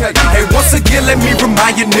don't know. Hey, once again, let me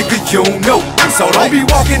remind you, nigga, you don't know. So don't be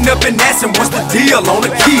walking up and asking what's the deal on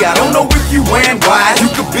the key. I don't know if you wearing wide,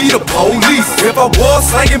 you could be the police. If I was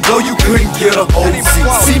slanging blow, you couldn't get a hold seat.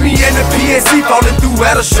 See me in the PSC falling through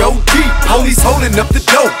at a show deep. Police holding up the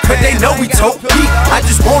dope, cause they know we tote deep. I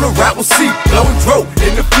just wanna rap with C, blowing throat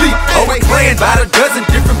in the fleet. Always playing by the dozen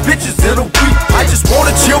different bitches in a week. I just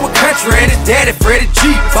wanna chill with country and his daddy Freddie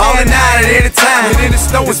G. Falling out at any time, and in the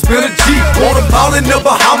snow and spill a G. Wanna ball in the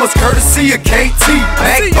Bahamas, courtesy see a KT.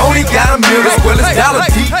 Backbone got a mill as well as dollar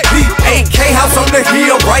DP. 8K house on the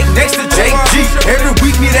hill right next to JG. Every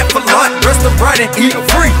week me that for lunch, restaurant and eat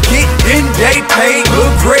free. Get in day paid,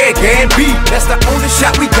 Lil Greg and B. That's the only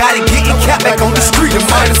shot we got and getting capped back on the street. You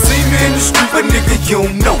might have seen me in the street, but nigga, you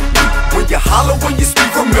don't know. When you holler, when you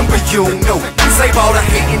speak, remember you don't know. Save all the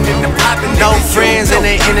hating and the popping. No friends in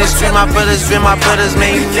the industry, my brothers been my brothers,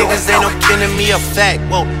 man. You niggas ain't no kidding me a fact.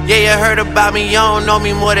 Whoa, yeah, you heard about me, you don't know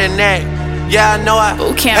me more than that. Yeah, I know I.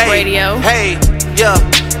 Boot Camp Radio. Hey, yeah.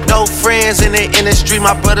 No friends in the industry,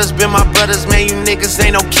 my brothers been my brothers, man. You niggas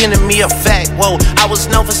ain't no kidding me a fact. Whoa, I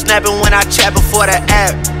was known for snapping when I chat before the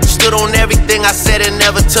app. Stood on everything I said and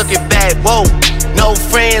never took it back. Whoa. No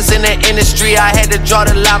friends in the industry, I had to draw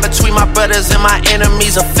the line between my brothers and my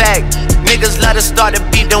enemies, a fact. Niggas let us start the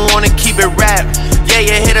beat, don't wanna keep it rap. Yeah,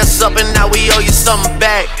 you hit us up and now we owe you something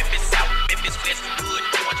back.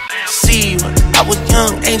 See, I was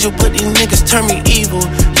young angel, but these niggas turn me evil.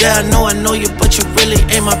 Yeah, I know you, but you really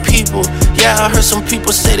ain't my people. Yeah, I heard some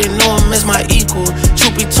people say they know him as my equal.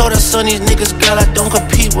 Truth be told, I son these niggas, girl, I don't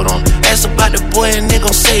compete with them. Ask about the boy and they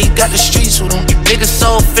gon' say he got the streets with him. Niggas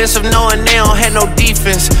so offensive, knowing they don't have no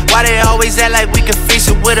defense. Why they always act like we can fix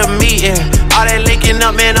it with a meeting? All that linking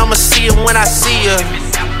up, man, I'ma see him when I see her.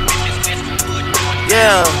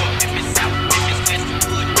 Yeah.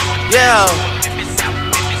 Yeah.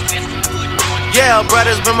 Yeah,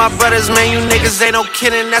 brothers been my brothers, man, you niggas ain't no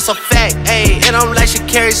kidding, that's a fact, ayy. And I'm like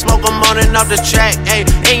Sha'Carri, smoke, I'm on and off the track, ayy.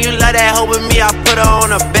 And you love that hoe with me, I put her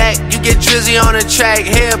on her back. You get Drizzy on the track,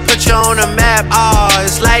 here, put you on the map. Oh,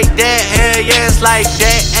 it's like that, hell yeah, it's like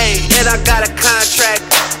that, ayy. And I got a contract,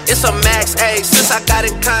 it's a max, ayy. Since I got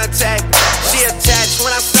in contact, she attached.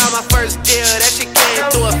 When I saw my first deal, that shit came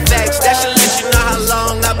through a fax. That shit let you know how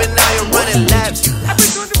long I've been out here running laps. I've been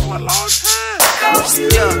doing this for a long time.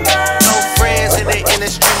 Yeah, no friends in the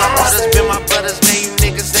industry, my brothers been my brothers, man, you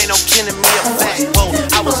niggas ain't no kidding me a fact. Whoa,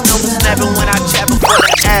 I was known for snapping when I chat before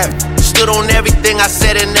the app. Stood on everything I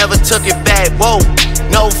said and never took it back. Whoa,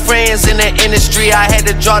 no friends in the industry, I had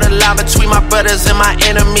to draw the line between my brothers and my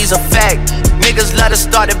enemies, a fact. Niggas let us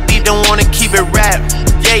start the beat, don't wanna keep it rap.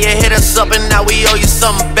 Yeah, you hit us up and now we owe you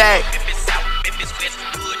something back.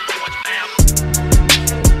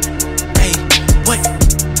 Hey, what?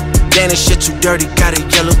 Damn, this shit too dirty, gotta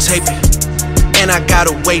yellow tape it. And I got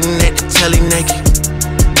her waiting at the telly naked.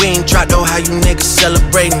 We ain't dropped though, how you niggas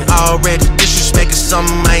celebrating already. Disrespect is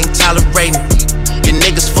something I ain't tolerating. Your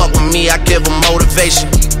niggas fuck with me, I give them motivation.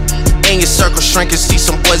 In your circle shrinking, see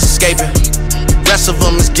some boys escaping. Rest of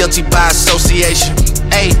them is guilty by association.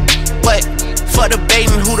 Ayy, what? For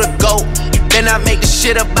debating who to go. Then I make the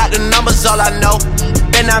shit about the numbers, all I know.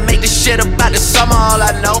 Then I make the shit about the summer, all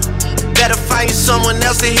I know. Better find you someone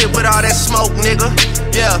else to hit with all that smoke, nigga.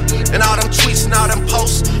 Yeah, and all them tweets and all them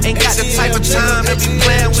posts. Ain't got the type of time to be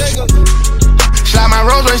playing with you. Slide my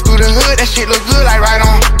Rolls Royce through the hood, that shit look good like right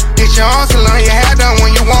on. Get your own salon, your hair done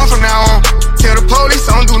when you want from now on. Tell the police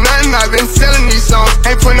I don't do nothing, I've been selling these songs.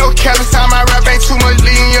 Ain't put no cap inside my rap, ain't too much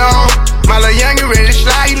leading you on. My little young, you ready to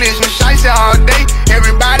slide, you listen to shiesty all day.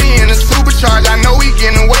 Everybody in the supercharge, I know we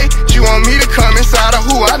getting away. She want me to come inside of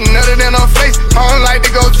who? I nutted in her face. I don't like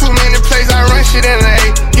to go too many places, I run shit in the A.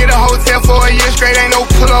 Get a hotel for a year straight, ain't no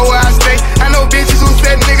pillow where I stay. I know bitches who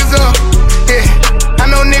set niggas up, yeah. I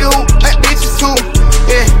know niggas who let bitches too,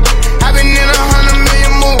 yeah. I been in 100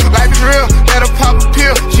 million moves, life is real, let her pop a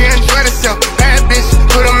pill, she enjoy herself. Bad bitch,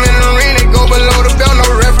 put them in the ring, they go below the belt, no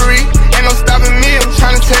referee. Ain't no stopping me, I'm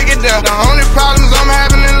tryna take it down. The only problems I'm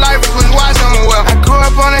having in life was watch I'm well. I grew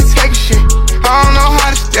up on that fake shit, I don't know how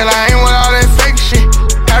to steal, I ain't with all that fake shit.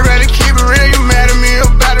 I'd rather keep it real, you mad at me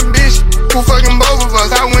about a bitch who fucking both of us.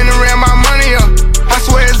 I went and ran my money up, I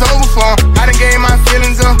swear it's over for him. I done gave my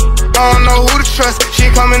feelings up, I don't know who to trust. She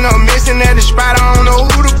coming up missing at the spot, I don't know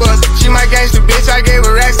who to bust. She my gangster bitch, I gave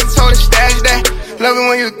her racks and told her stash that. Love it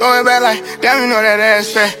when you throw it back like, damn, you know that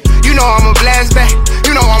ass fat. You know I'ma blast back,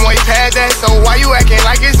 you know I'm way past that. So why you acting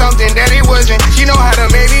like it's something that it wasn't? She know how to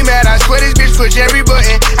make me mad, I swear this bitch push every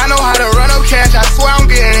button. I know how to run up cash, I swear I'm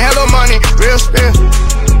getting hella money, real spill.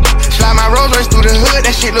 Slide my Rolls Royce through the hood,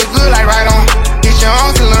 that shit look good like right on. Get your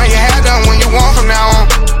own salon, your hair done when you want from now on.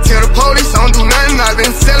 Tell the police I don't do nothing, I've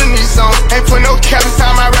been selling these songs. Ain't put no cap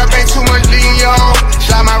inside my rap, ain't too much leading you on.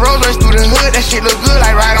 Slide my Rolls Royce through the hood, that shit look good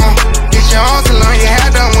like right on. Get your own salon, your hair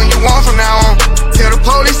done when you want from now on. Tell the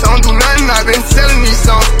police I don't do nothing, I've been selling these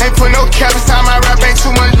songs. Ain't put no cap inside my rap, ain't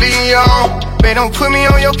too much leading you on. They don't put me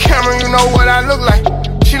on your camera, you know what I look like.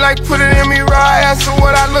 She like put it in me raw, ask her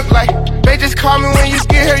what I look like. They just call me when you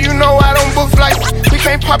get here, you know I don't book flights. We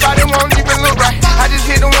can't pop out, it won't even look right. I just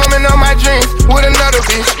hit the woman of my dreams with another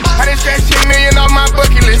bitch. I just got 10 million off my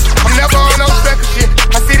bucket list. I'm never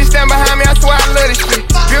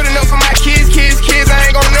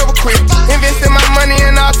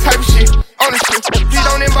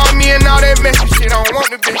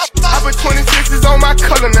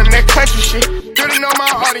it. Really know my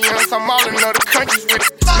audience, I'm all in other countries with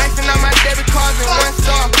it. Maxing out my debit cards in one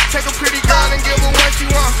star. Take a pretty girl and give her what she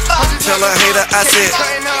want. Tell her hater I said,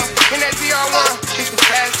 in that BR1, it's the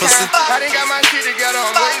fast time. I done got my shit together,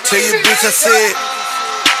 I'm way back. tell your bitch I said,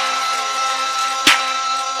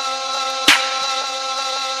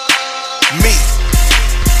 me,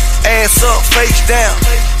 ass up, face down.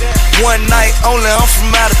 One night only, I'm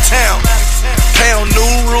from out of town. Pound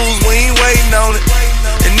new rules, we ain't waiting on it.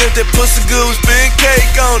 And if that pussy good, we spin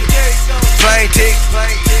cake on it. Plane ticket,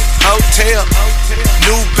 hotel,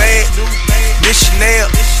 new bag,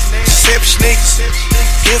 missionary, Sip sneakers,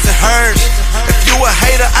 his and hers. If you a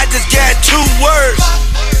hater, I just got 2 words.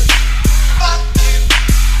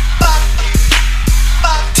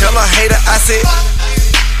 Tell a hater I said,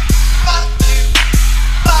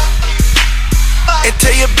 and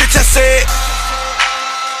tell your bitch I said,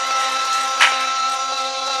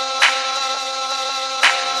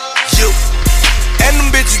 you and them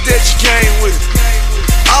bitches that you came with,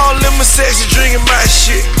 all them are sexy drinking my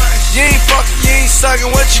shit. You ain't fucking, you ain't sucking,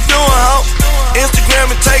 what you doing, ho? Instagram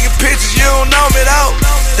and taking pictures, you don't know me though.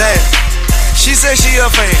 Damn, she said she a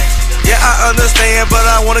fan. Yeah, I understand, but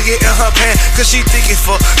I wanna get in her pants. Cause she thinking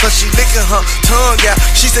cause she licking her tongue out.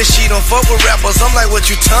 She said she don't fuck with rappers, I'm like, what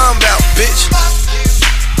you talking about, bitch? What?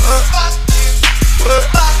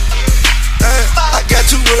 I got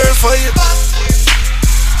 2 words for you.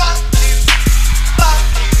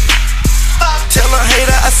 Tell her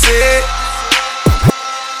hater I said,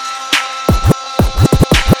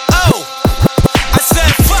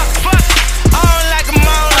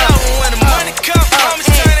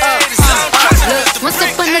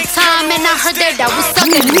 that was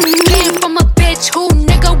sucking. Came from a bitch who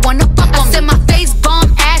nigga wanna fuck on me. I said my face bomb,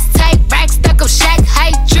 ass tight, rack stuck up, shack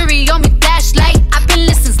height, jury on me, flashlight. I've been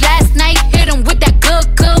listening last night, hit him with that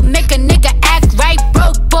good, make a nigga act right.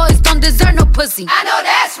 Broke boys don't deserve no pussy. I know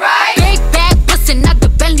that's right. Big bag bustin' out the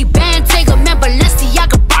Bentley band, take a man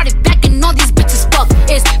Balenciaga brought it back and all these bitches fuck.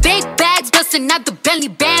 It's big bags bustin' out the Bentley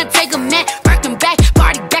band, take a man working back,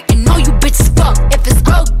 party back and all you bitches fuck. If it's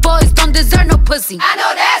broke boys don't deserve no pussy. I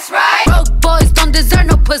know that's right. Broke boys don't deserve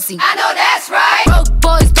no pussy. I know that's right. Broke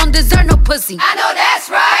boys don't deserve no pussy. I know that's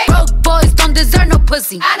right. Broke boys don't deserve no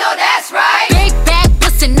pussy. I know that's right. Big bag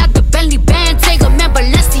bustin' out the Bentley band, take a man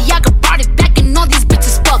Balenciaga brought it back and all these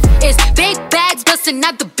bitches fuck. It's big bags bustin'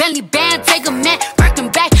 out the Bentley band, take a man working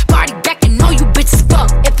back, party back and all you bitches fuck.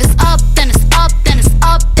 If it's up, then it's up, then it's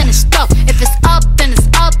up, then it's stuck. If it's up, then it's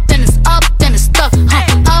up, then it's up, then it's stuck.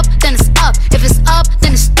 Up, then it's up. If it's up,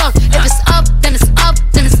 then it's stuck. If it's up, then it's up,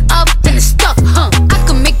 then it's up, then it's stuck. I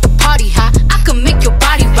can make the party hot, I can make your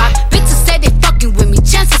body rock. Bitches say they fucking with me,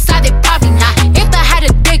 chances are they probably not. If I had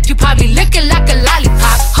a dick, you probably lick it like a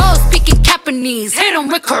lollipop. Hoes speaking Japanese, hit 'em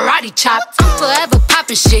with karate chops. I'm forever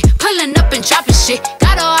popping shit, pulling up and dropping shit.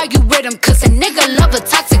 Gotta argue with 'em cause a nigga love a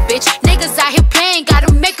toxic bitch. Niggas out here playing,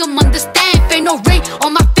 gotta make 'em understand. If ain't no ring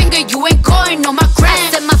on my finger, you ain't going on my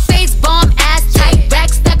gram. Said my face bomb, ass tight, rack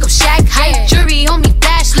stuck up, shack height, jury on me,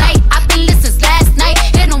 flashlight. I've been listening last night,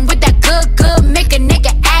 hit 'em with that good, make a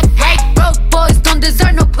nigga act right. Broke boys don't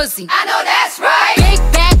deserve no pussy. I know that's right. Big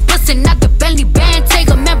bag bustin' out the Bentley band, take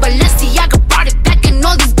a man Balenciaga brought it back and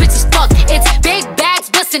all these bitches fuck. It's big bags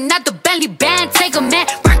bustin' out the Bentley band, take a man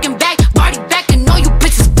working back, party back and all you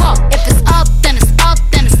bitches fuck. If it's up, then it's up,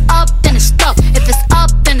 then it's up, then it's stuck. If it's up,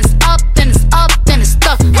 then it's up, then it's up, then it's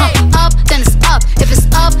stuck. Up, then it's up. If it's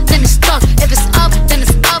up, then it's stuck. If it's up, then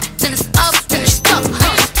it's up, then it's up, then it's stuck.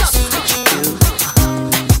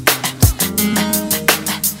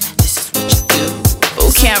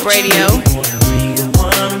 Boot Camp Radio.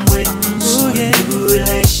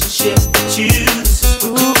 Relationship with you, this is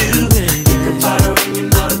what we do. You can follow and you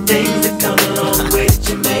know the things that come along with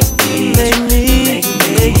you make me,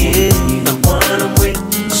 the one I'm with.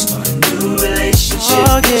 Start a new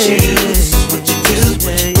relationship with you, this is what you do.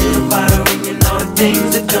 You can follow and you know the things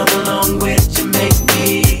that come along with you make me.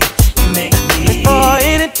 Before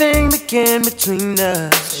anything began between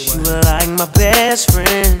us, you were like my best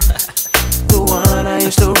friend. The one I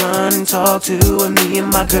used to run and talk to when me and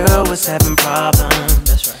my girl was having problems.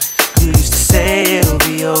 That's right. You used to say it'll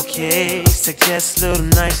be okay, suggest little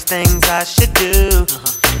nice things I should do.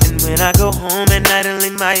 And when I go home at night and lay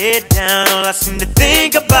my head down, all I seem to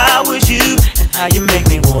think about was you and how you make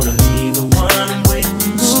me wanna be the one I'm with.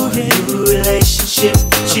 Start a new relationship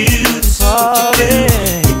with you, this is what you do.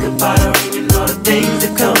 Think about her and you know the things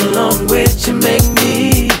that come along with you make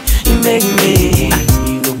me,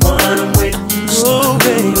 the one I'm with. Start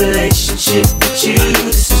a new relationship with you,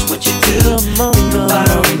 this is what you do. Think about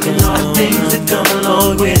her and you know the things that come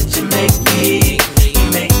along with you make me.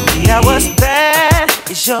 I was bad,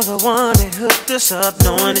 'cause you're the one that hooked us up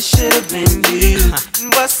knowing it should have been you. And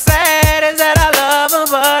what's sad is that I love her,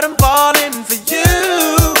 but I'm falling for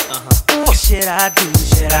you. What should I do?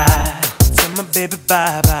 Should I tell my baby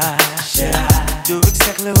bye-bye? Should I do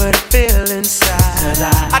exactly what I feel inside? 'Cause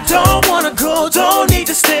I don't wanna go, don't need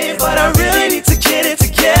to stay, but I really need to get it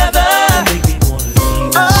together. Make me wanna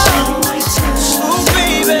leave. Oh,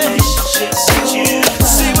 baby,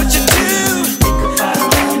 see what you do.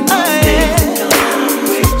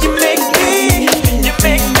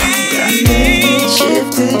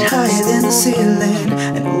 Shifted higher than the ceiling,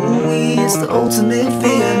 and ooh, it's the ultimate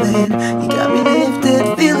feeling. You got me lifted,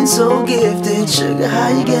 feeling so gifted. Sugar, how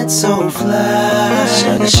you get so fly?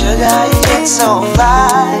 Sugar, sugar, how you get so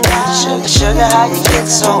fly? Sugar, sugar, how you get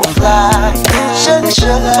so fly? Sugar,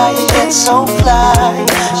 sugar, how you get so fly?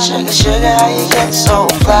 Sugar, sugar, how you get so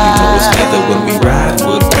fly? You know it's together when we ride,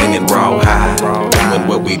 wood grain and raw high. Doing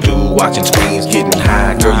what we do, watching screens, getting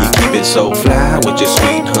high. Girl, you keep it so fly with your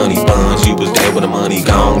sweet honey buns. You was there when the money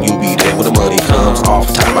gone, you be there when the money comes. Off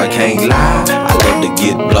top, I can't lie, I love to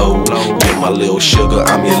get blowed. You're my little sugar,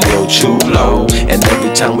 I'm your little chulo. And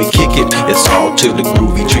every time we kick it, it's all to the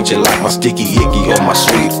groovy. Treat you like my sticky icky or my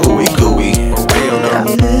sweet ooey gooey. Got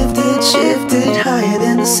me lifted, shifted higher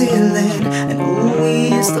than the ceiling, and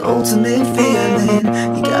ooh, it's the ultimate feeling.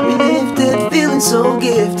 You got me lifted, feeling so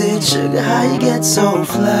gifted. Sugar, how you get so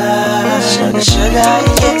fly? Sugar, sugar, how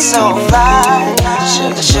you get so fly?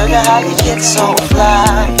 Sugar, sugar, how you get so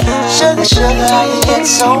fly? Sugar, sugar, how you get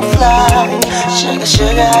so fly? Sugar,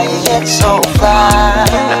 sugar, how you get so fly?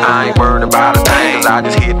 Now I ain't worried about a thing, 'cause I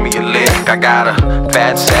just hit me a lick. I got a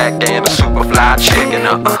fat sack and a super fly chicken.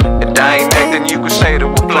 If there ain't nothing you can say to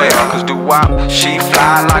a player, 'cause do-wop, she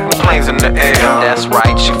fly like the planes in the air. That's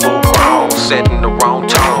right, she full grown, setting the wrong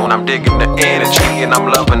tone. I'm digging the energy and I'm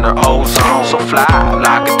loving her ozone. So fly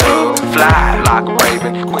like a dove, fly like a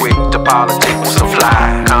raven, quick to politic with some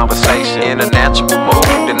fly conversation in a natural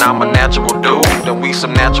mood. And I'm a natural dude, and we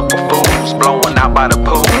some natural fools blowing out by the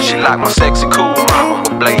pool. She like my sexy cool mama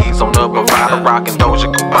with blades on the Bravada, rocking Doja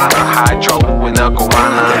Cubana, hydro in the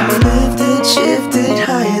guana. Lifted, shifted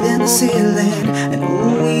higher than the ceiling, and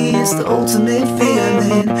ooh, it's the ultimate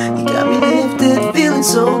feeling. You got me lifted, feeling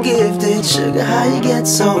so gifted. Sugar, how you get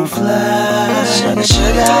so fly? Sugar,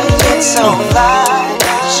 sugar, how you get so fly?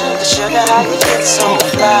 Sugar, sugar, how you get so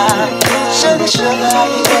fly? Sugar, sugar, how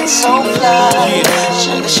you get so fly?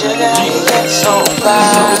 Sugar, sugar, how you get so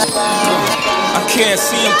fly? I can't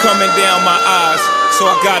see him coming down my eyes, so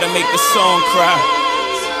I gotta make the song cry.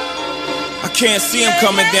 I can't see him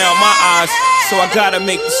coming down my eyes, so I gotta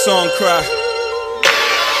make the song cry.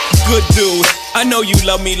 Good dude, I know you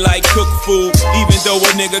love me like cooked food, even though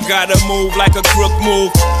a nigga gotta move like a crook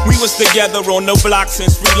move. We was together on the block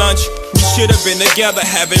since free lunch. We should've been together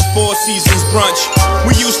having 4 seasons brunch.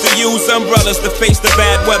 We used to use umbrellas to face the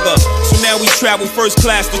bad weather, so now we travel first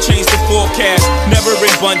class to change the forecast. Never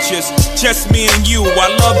in bunches, just me and you. I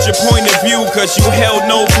loved your point of view, 'cause you held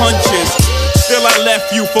no punches. Still I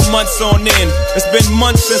left you for months on end. It's been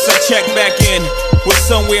months since I checked back in. Was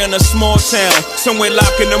somewhere in a small town, somewhere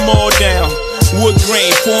locking them all down. Wood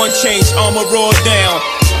grain, foreign change, armor all down.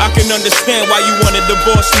 I can understand why you want a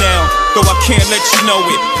divorce now, though I can't let you know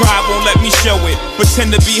it. Pride won't let me show it.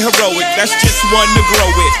 Pretend to be heroic, that's just one to grow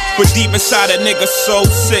it. But deep inside a nigga so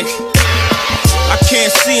sick, I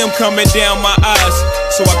can't see him coming down my eyes,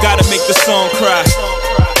 so I gotta make the song cry.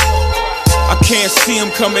 I can't see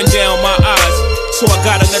him coming down my eyes, so I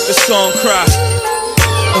gotta let the song cry.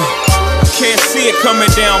 I can't see it coming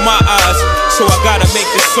down my eyes, so I gotta make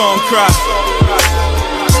the song cry.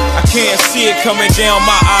 I can't see it coming down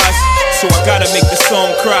my eyes, so I gotta make the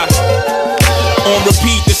song cry. On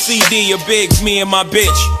repeat, the CD of Biggs, me and my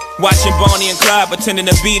bitch. Watching Bonnie and Clyde, pretending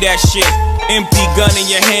to be that shit. Empty gun in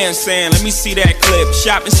your hand saying, let me see that clip.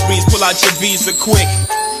 Shopping sprees, pull out your Visa quick.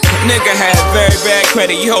 Nigga had very bad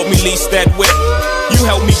credit, you helped me lease that whip. You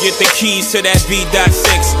helped me get the keys to that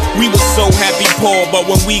V.6. We was so happy poor, but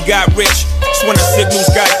when we got rich, that's when the signals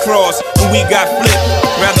got crossed and we got flipped.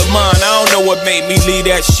 Rather mine, I don't know what made me leave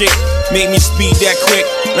that shit. Made me speed that quick.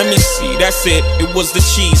 Let me see, that's it. It was the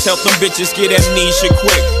cheese. Help them bitches get amnesia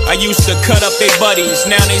quick. I used to cut up their buddies.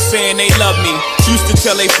 Now they saying they love me. Used to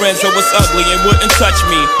tell their friends I was ugly and wouldn't touch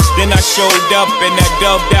me. Then I showed up in that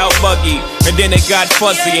dubbed out buggy. And then it got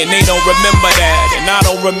fuzzy and they don't remember that. And I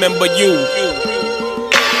don't remember you.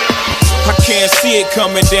 I can't see it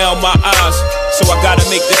coming down my eyes, so I gotta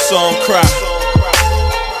make this song cry.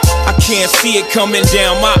 I can't see it coming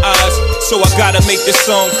down my eyes, so I gotta make this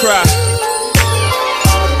song cry.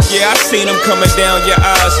 Yeah, I seen them coming down your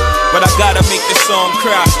eyes, but I gotta make this song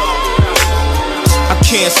cry. I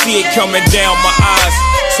can't see it coming down my eyes,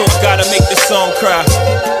 so I gotta make the song cry.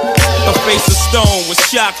 Her face of stone was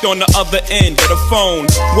shocked on the other end of the phone.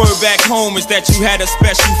 Word back home is that you had a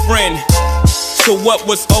special friend. So what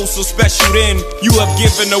was oh so special then? You have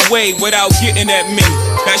given away without getting at me.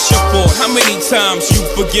 That's your fault. How many times you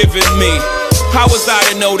forgiven me? How was I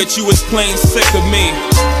to know that you was plain sick of me?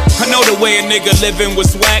 I know the way a nigga living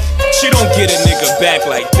was whack. She don't get a nigga back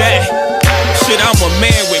like that. Shit, I'm a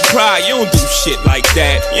man with pride. You don't do shit like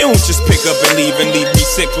that. You don't just pick up and leave me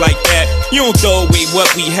sick like that. You don't throw away what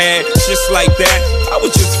we had just like that. I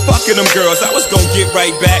was just fucking them girls. I was gonna get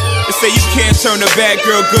right back. They say you can't turn a bad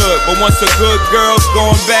girl good, but once a good girl's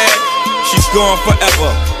gone bad, she's gone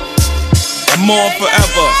forever. I'm on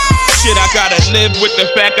forever. Shit, I gotta live with the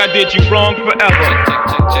fact I did you wrong forever.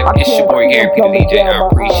 Check. It's your boy Gary P. the DJ. I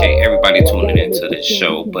appreciate everybody tuning into this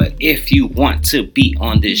show. But if you want to be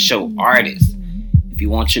on this show, artists, if you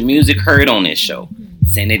want your music heard on this show,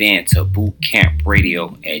 send it in to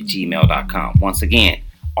bootcampradio@gmail.com. Once again,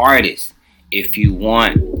 artists, if you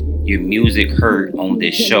want your music heard on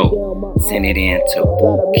this show, send it in to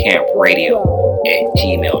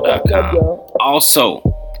bootcampradio@gmail.com. Also,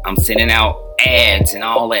 I'm sending out ads and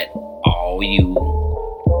all that. All you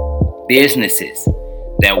businesses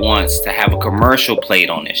that wants to have a commercial played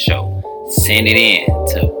on this show, send it in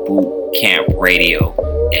to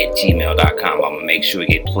bootcampradio@gmail.com. I'm gonna make sure it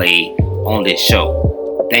get played on this show.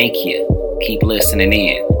 Thank you. Keep listening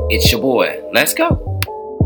in. It's your boy. Let's go.